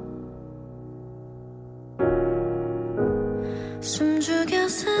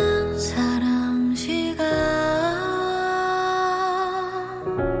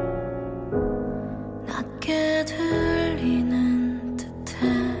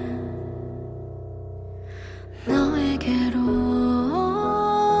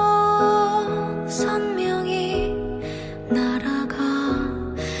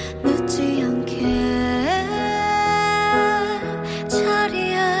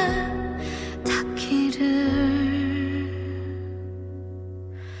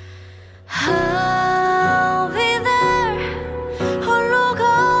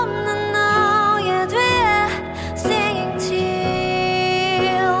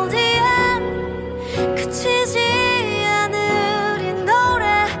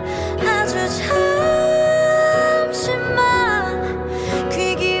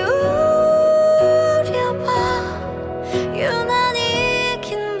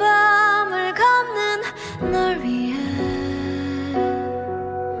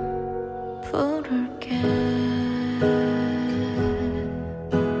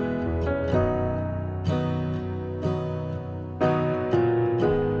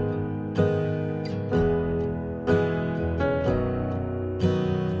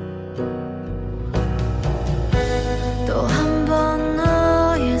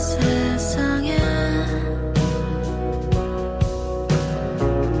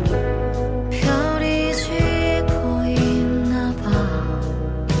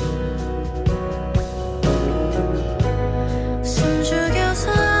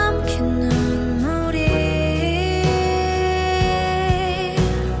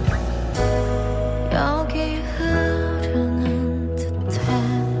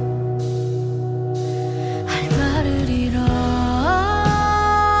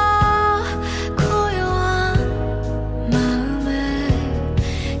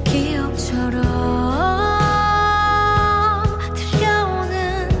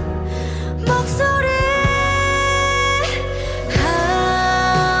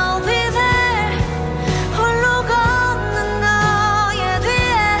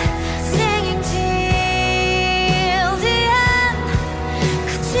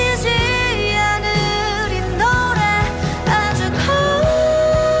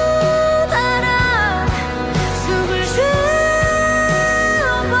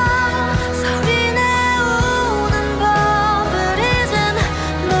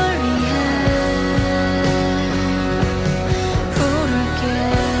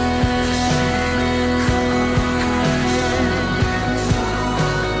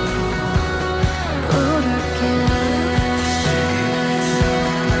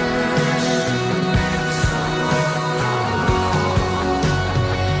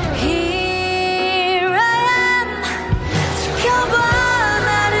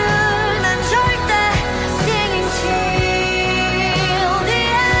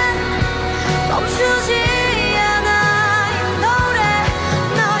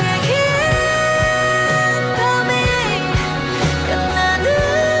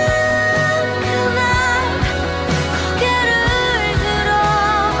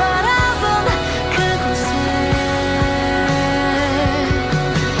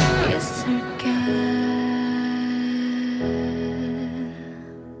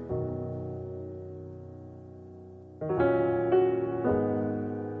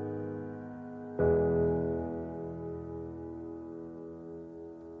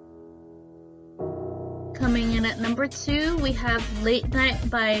Coming in at number 2, we have Late Night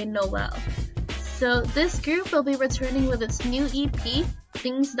by Noel. So this group will be returning with its new EP,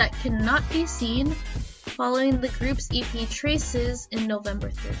 Things That Cannot Be Seen, following the group's EP Traces in November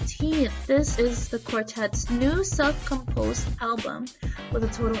 13th. This is the quartet's new self-composed album with a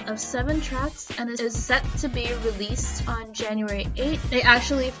total of 7 tracks and is set to be released on January 8th. They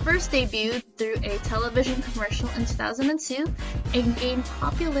actually first debuted through a television commercial in 2002 and gained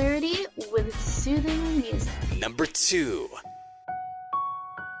popularity with its soothing music. Number 2.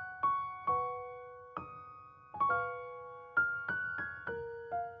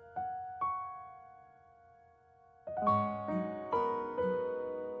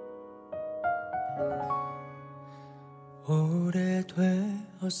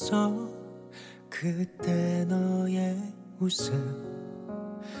 오래되었어 그때 너의 웃음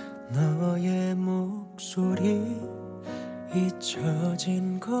너의 목소리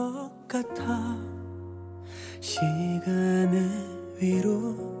잊혀진 것 같아 시간의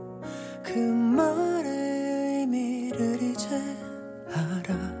위로 그 말의 의미를 이제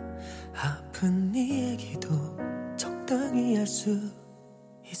알아 아픈 네 얘기도 적당히 할 수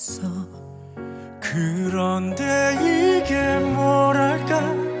있어 그런데 이게 뭐랄까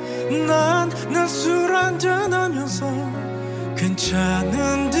난 술 한잔하면서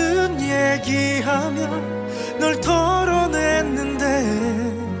괜찮은 듯 얘기하며 널 덜어냈는데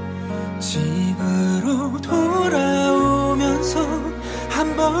집으로 돌아오면서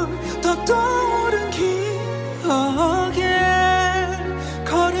한 번 더 떠오른 기억에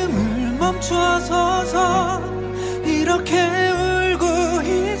걸음을 멈춰서서 이렇게 울고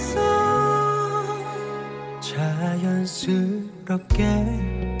있어 자연스럽게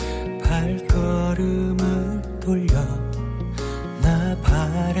발걸음을 돌려 나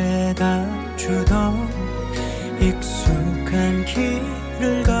바래다 주던 익숙한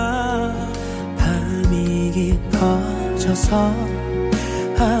길을 가 밤이 깊어져서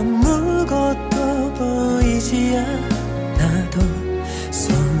아무것도 보이지 않아도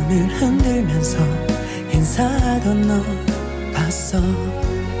손을 흔들면서 인사하던 너 봤어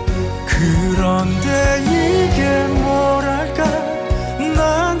그런데 이게 뭐랄까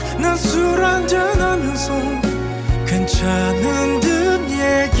난 술 한잔하면서 괜찮은 듯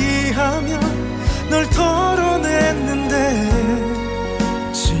얘기하며 널 덜어냈는데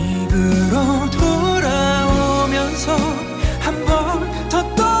집으로 돌아오면서 한 번 더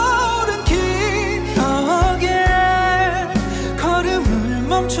떠오른 기억에 걸음을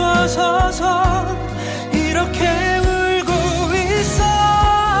멈춰서서 이렇게 울고 있어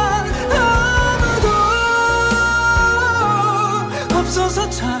없어서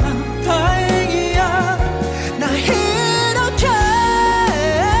참 다행이야 나 이렇게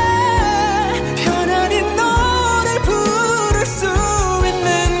편안히 너를 부를 수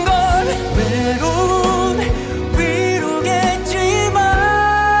있는 건 외로운 위로겠지만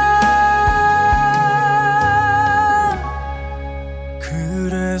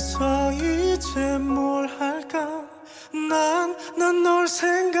그래서 이제 뭘 할까 난 널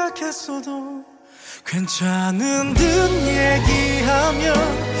생각했어도 괜찮은 듯 얘기하며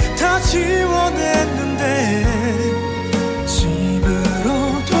다 지워냈는데 집으로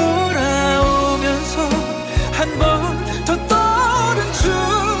돌아오면서 한 번 더 떠오른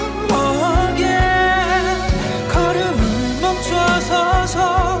추억에 걸음을 멈춰서서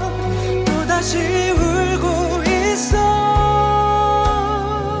또다시 울고 있어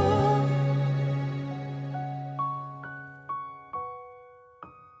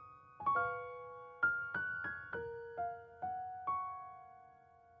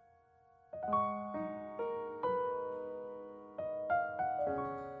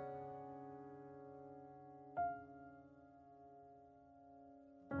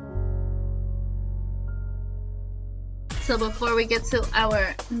So before we get to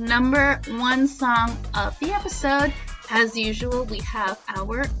our number 1 song of the episode, as usual, we have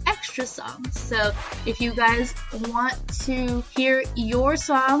our extra songs. So if you guys want to hear your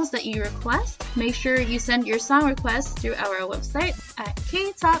songs that you request, make sure you send your song requests through our website at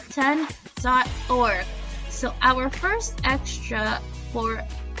ktop10.org. So our first extra for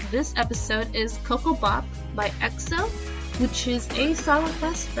this episode is Coco Bop by EXO, which is a song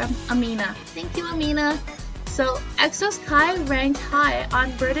request from Amina. Thank you, Amina. So, EXO's Kai ranked high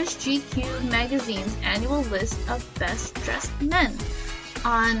on British GQ magazine's annual list of Best Dressed Men.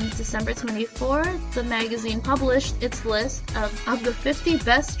 On December 24, the magazine published its list of the 50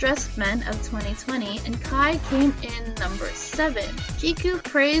 Best Dressed Men of 2020, and Kai came in number 7. GQ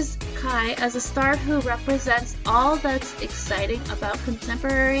praised Kai as a star who represents all that's exciting about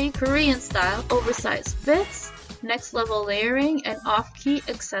contemporary Korean style, oversized fits, next level layering, and off-key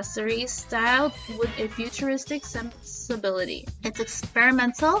accessories styled with a futuristic sensibility. It's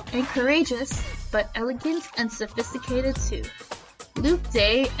experimental and courageous, but elegant and sophisticated too. Luke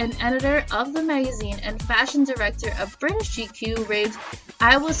Day, an editor of the magazine and fashion director of British GQ, raved,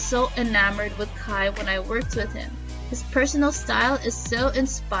 "I was so enamored with Kai when I worked with him. His personal style is so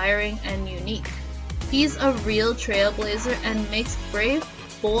inspiring and unique. He's a real trailblazer and makes brave,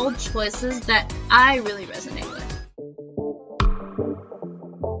 bold choices that I really resonate with."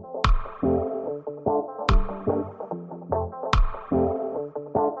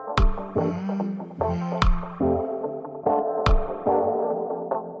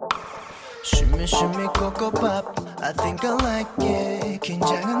 Shimmy shimmy cocoa pop I think I like it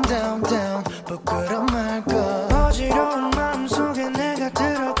긴장은 down down 부끄러 말고 어지러운 마음속에 내가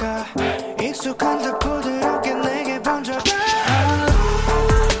들어가 익숙한 듯 부드럽게 내게 번져가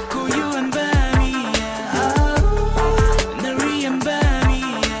고요한 밤이야 날 위한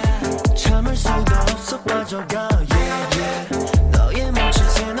밤이야 참을 수가 없어 빠져가 yeah yeah 너의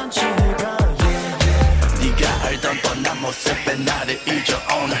멈칫에 난 취해가 yeah yeah 네가 알던 뻔한 모습에 나를 잊어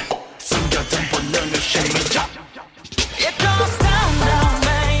오늘 숨겨둔 본능을 심리적 It goes down down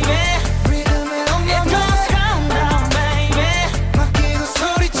baby 리듬에 It goes down down baby 맡기고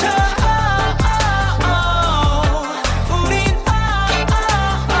소리쳐 우린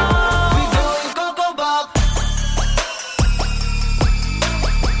We going go go bop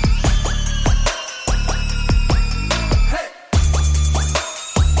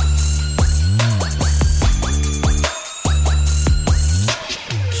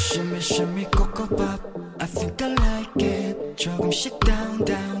Shimmy shimmy cocoa pop I think I like it 조금씩 down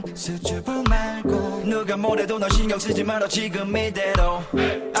down 수줍어 말고 누가 뭐래도 너 신경 쓰지 말아 지금 이대로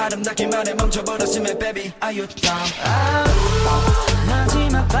아름답기만 해 멈춰버렸으면 baby are you down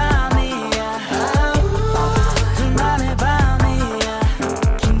마지막 밤이야 둘만의 밤이야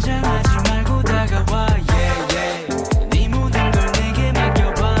긴장하지 말고 다가와 yeah yeah 네 모든 걸 내게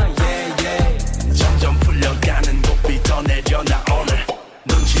맡겨봐 yeah yeah 점점 풀려가는 고삐 더 내려놔 오늘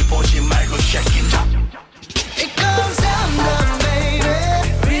눈치 보지 말고 shake it up It goes down down baby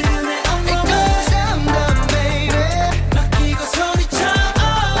리듬에 It goes down down baby 맡기고 소리쳐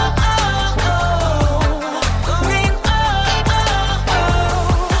우린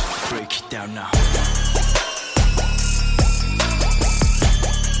Break it down now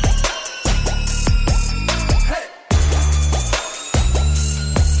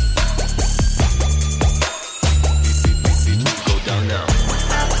Go down now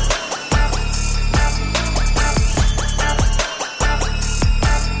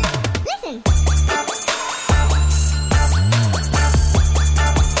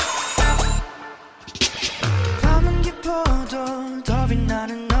밤은 깊어도 더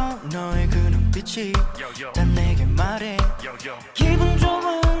빛나는 너의 그 눈빛이 다 내게 말해 기분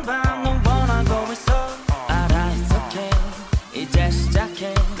좋은 밤 넌 원하고 있어 알아 it's okay 이제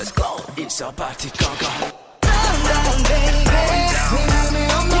시작해 Let's go It's a party go go Down down baby 네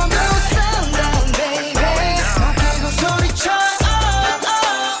맘에 없는 girls down down baby 맡기고 소리쳐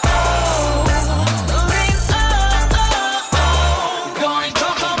Going go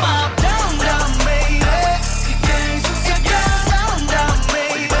go pop down down baby 그게 속삭여 down down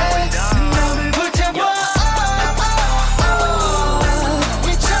baby 너를 불태워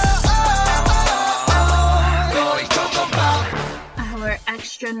미쳐 Going go go pop Our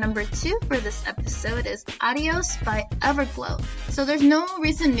extra number 2 for this episode is Adios by Everglow. So there's no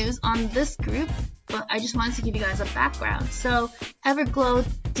recent news on this group, but I just wanted to give you guys a background. So Everglow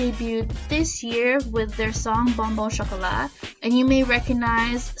debuted this year with their song Bonbon Chocolat, and you may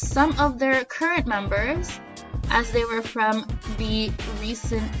recognize some of their current members as they were from the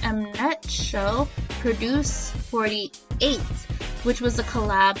recent Mnet show Produce 48, which was a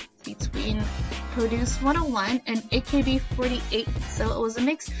collab between Produce 101 and AKB48, so it was a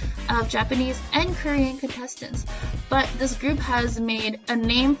mix of Japanese and Korean contestants. But this group has made a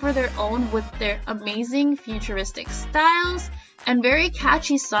name for their own with their amazing futuristic styles and very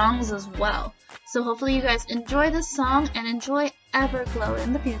catchy songs as well. So hopefully you guys enjoy this song and enjoy Everglow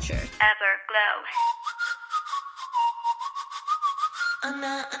in the future. Everglow.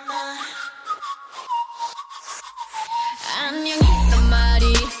 안녕이란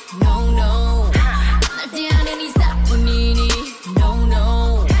말이 no no 날 대하는 이사뿐이니 no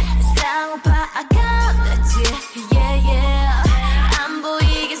no 싸워봐야겠지 yeah yeah 안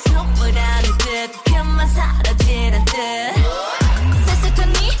보이게 속보라는 듯 그만 사라지는 듯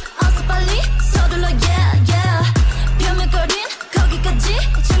셀색하니 어서 빨리 서둘러 yeah yeah 벼물거린 거기까지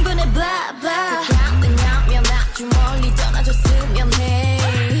충분해 blah blah 가능하면 아주 멀리 떠나줬으면 해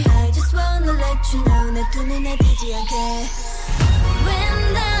I just wanna let you know 내 두 눈에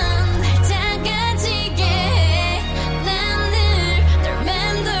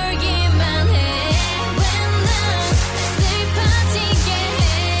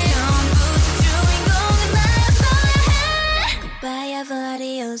ever,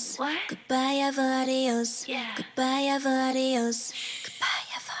 adios. What? Goodbye ever, adios. Yeah. Goodbye ever, adios. Goodbye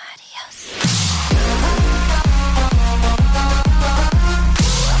ever, adios.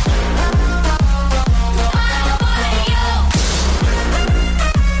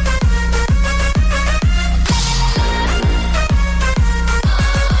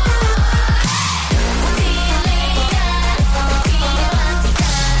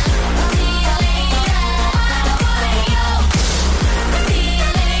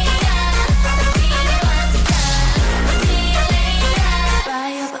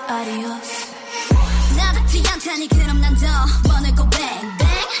 그럼 난 더 원할 거 bang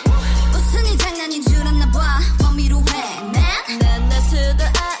bang 무슨 이 장난인 줄 알나 봐 원미로 해 man 난 나 to the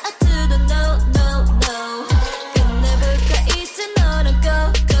I to the no no no 끝내볼까 이제 너랑 go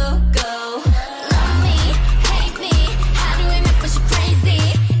go go love me hate me 하루에 몇 번씩 crazy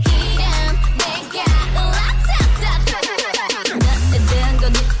이런 내가 라타타타 나에 대한 건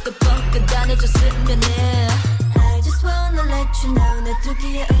입도 뻥끗 안 해줬으면 해 I just wanna let you know 내 두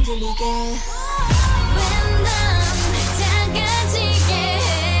귀에 흔들리게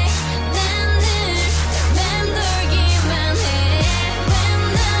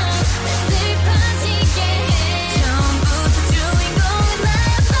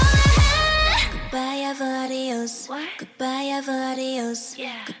Goodbye ever, adios.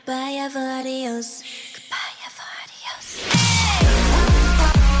 Yeah. Goodbye ever, adios. Goodbye ever, adios.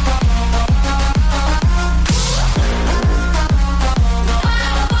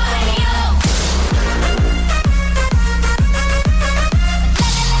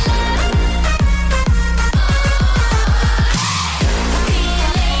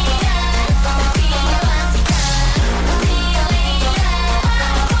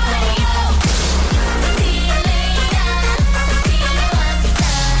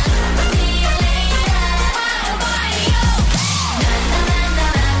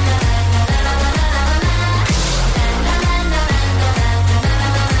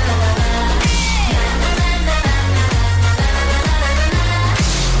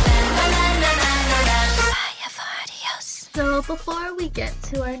 So before we get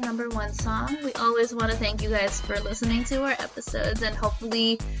to our number one song, we always want to thank you guys for listening to our episodes, and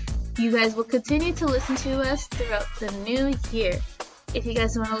hopefully you guys will continue to listen to us throughout the new year. If you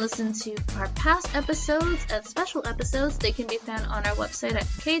guys want to listen to our past episodes and special episodes, they can be found on our website at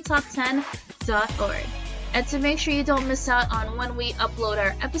ktop10.org. And to make sure you don't miss out on when we upload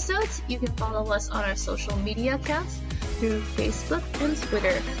our episodes, you can follow us on our social media accounts through Facebook and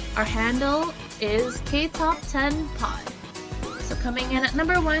Twitter. Our handle is KTop10pod. So coming in at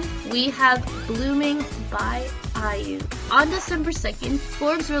number one, we have Blooming by IU. On December 2nd,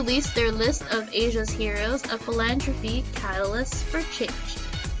 Forbes released their list of Asia's heroes of philanthropy catalysts for change.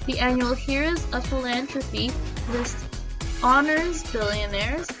 The annual Heroes of Philanthropy list honors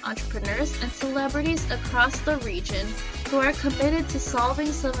billionaires, entrepreneurs, and celebrities across the region who are committed to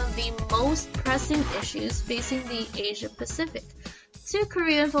solving some of the most pressing issues facing the Asia Pacific. Two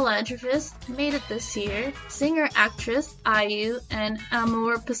Korean philanthropists made it this year, singer-actress IU and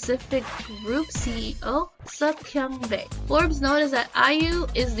Amor Pacific Group CEO Suk Hyung-bae. Forbes noticed that IU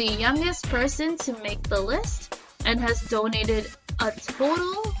is the youngest person to make the list and has donated a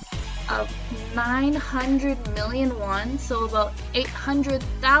total of 900 million won, so about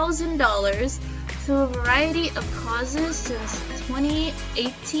 $800,000, to a variety of causes since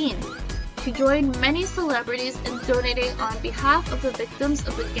 2018. She joined many celebrities in donating on behalf of the victims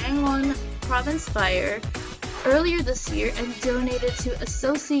of the Gangwon province fire earlier this year and donated to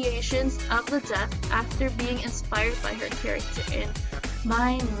associations of the deaf after being inspired by her character in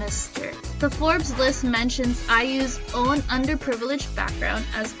My Mister. The Forbes list mentions IU's own underprivileged background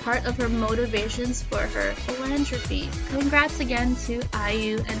as part of her motivations for her philanthropy. Congrats again to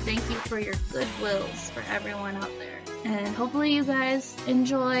IU, and thank you for your goodwills for everyone out there. And hopefully you guys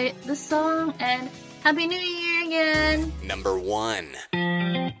enjoy the song, and Happy New Year again! Number one.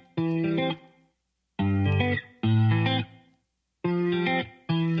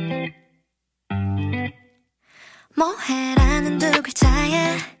 뭐해라는 두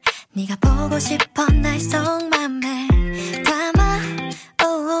글자에 네가 보고 싶어 날 속맘에 담아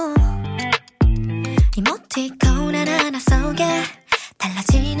이모티콘 하나하나 속에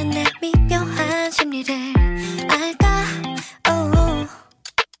달라지는 내 미묘한 심리를 알까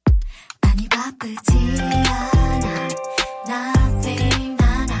아니 바쁘지 않아 nothing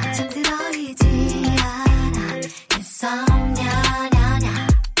나나 잠들어 있지 않아 insomnia 냐냐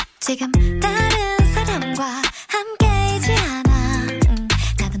지금 다른 사람과 함께이지 않아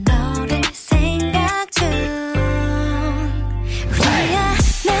나도 너를 생각 중 우리의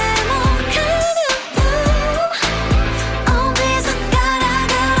네모칸 눈 어디선가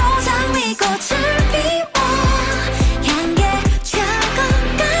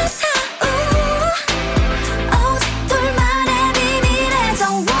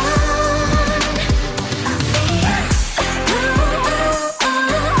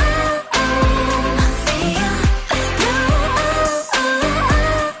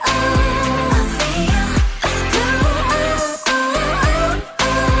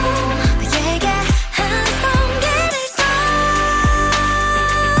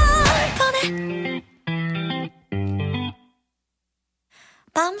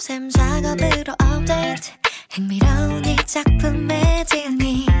밤샘 작업으로 업데이트 흥미로운 이 작품의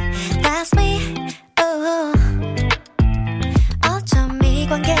진이 That's me oh. 어쩜 이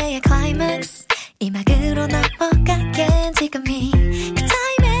관계의 클라이맥스 이 막으로 넘어가게 지금이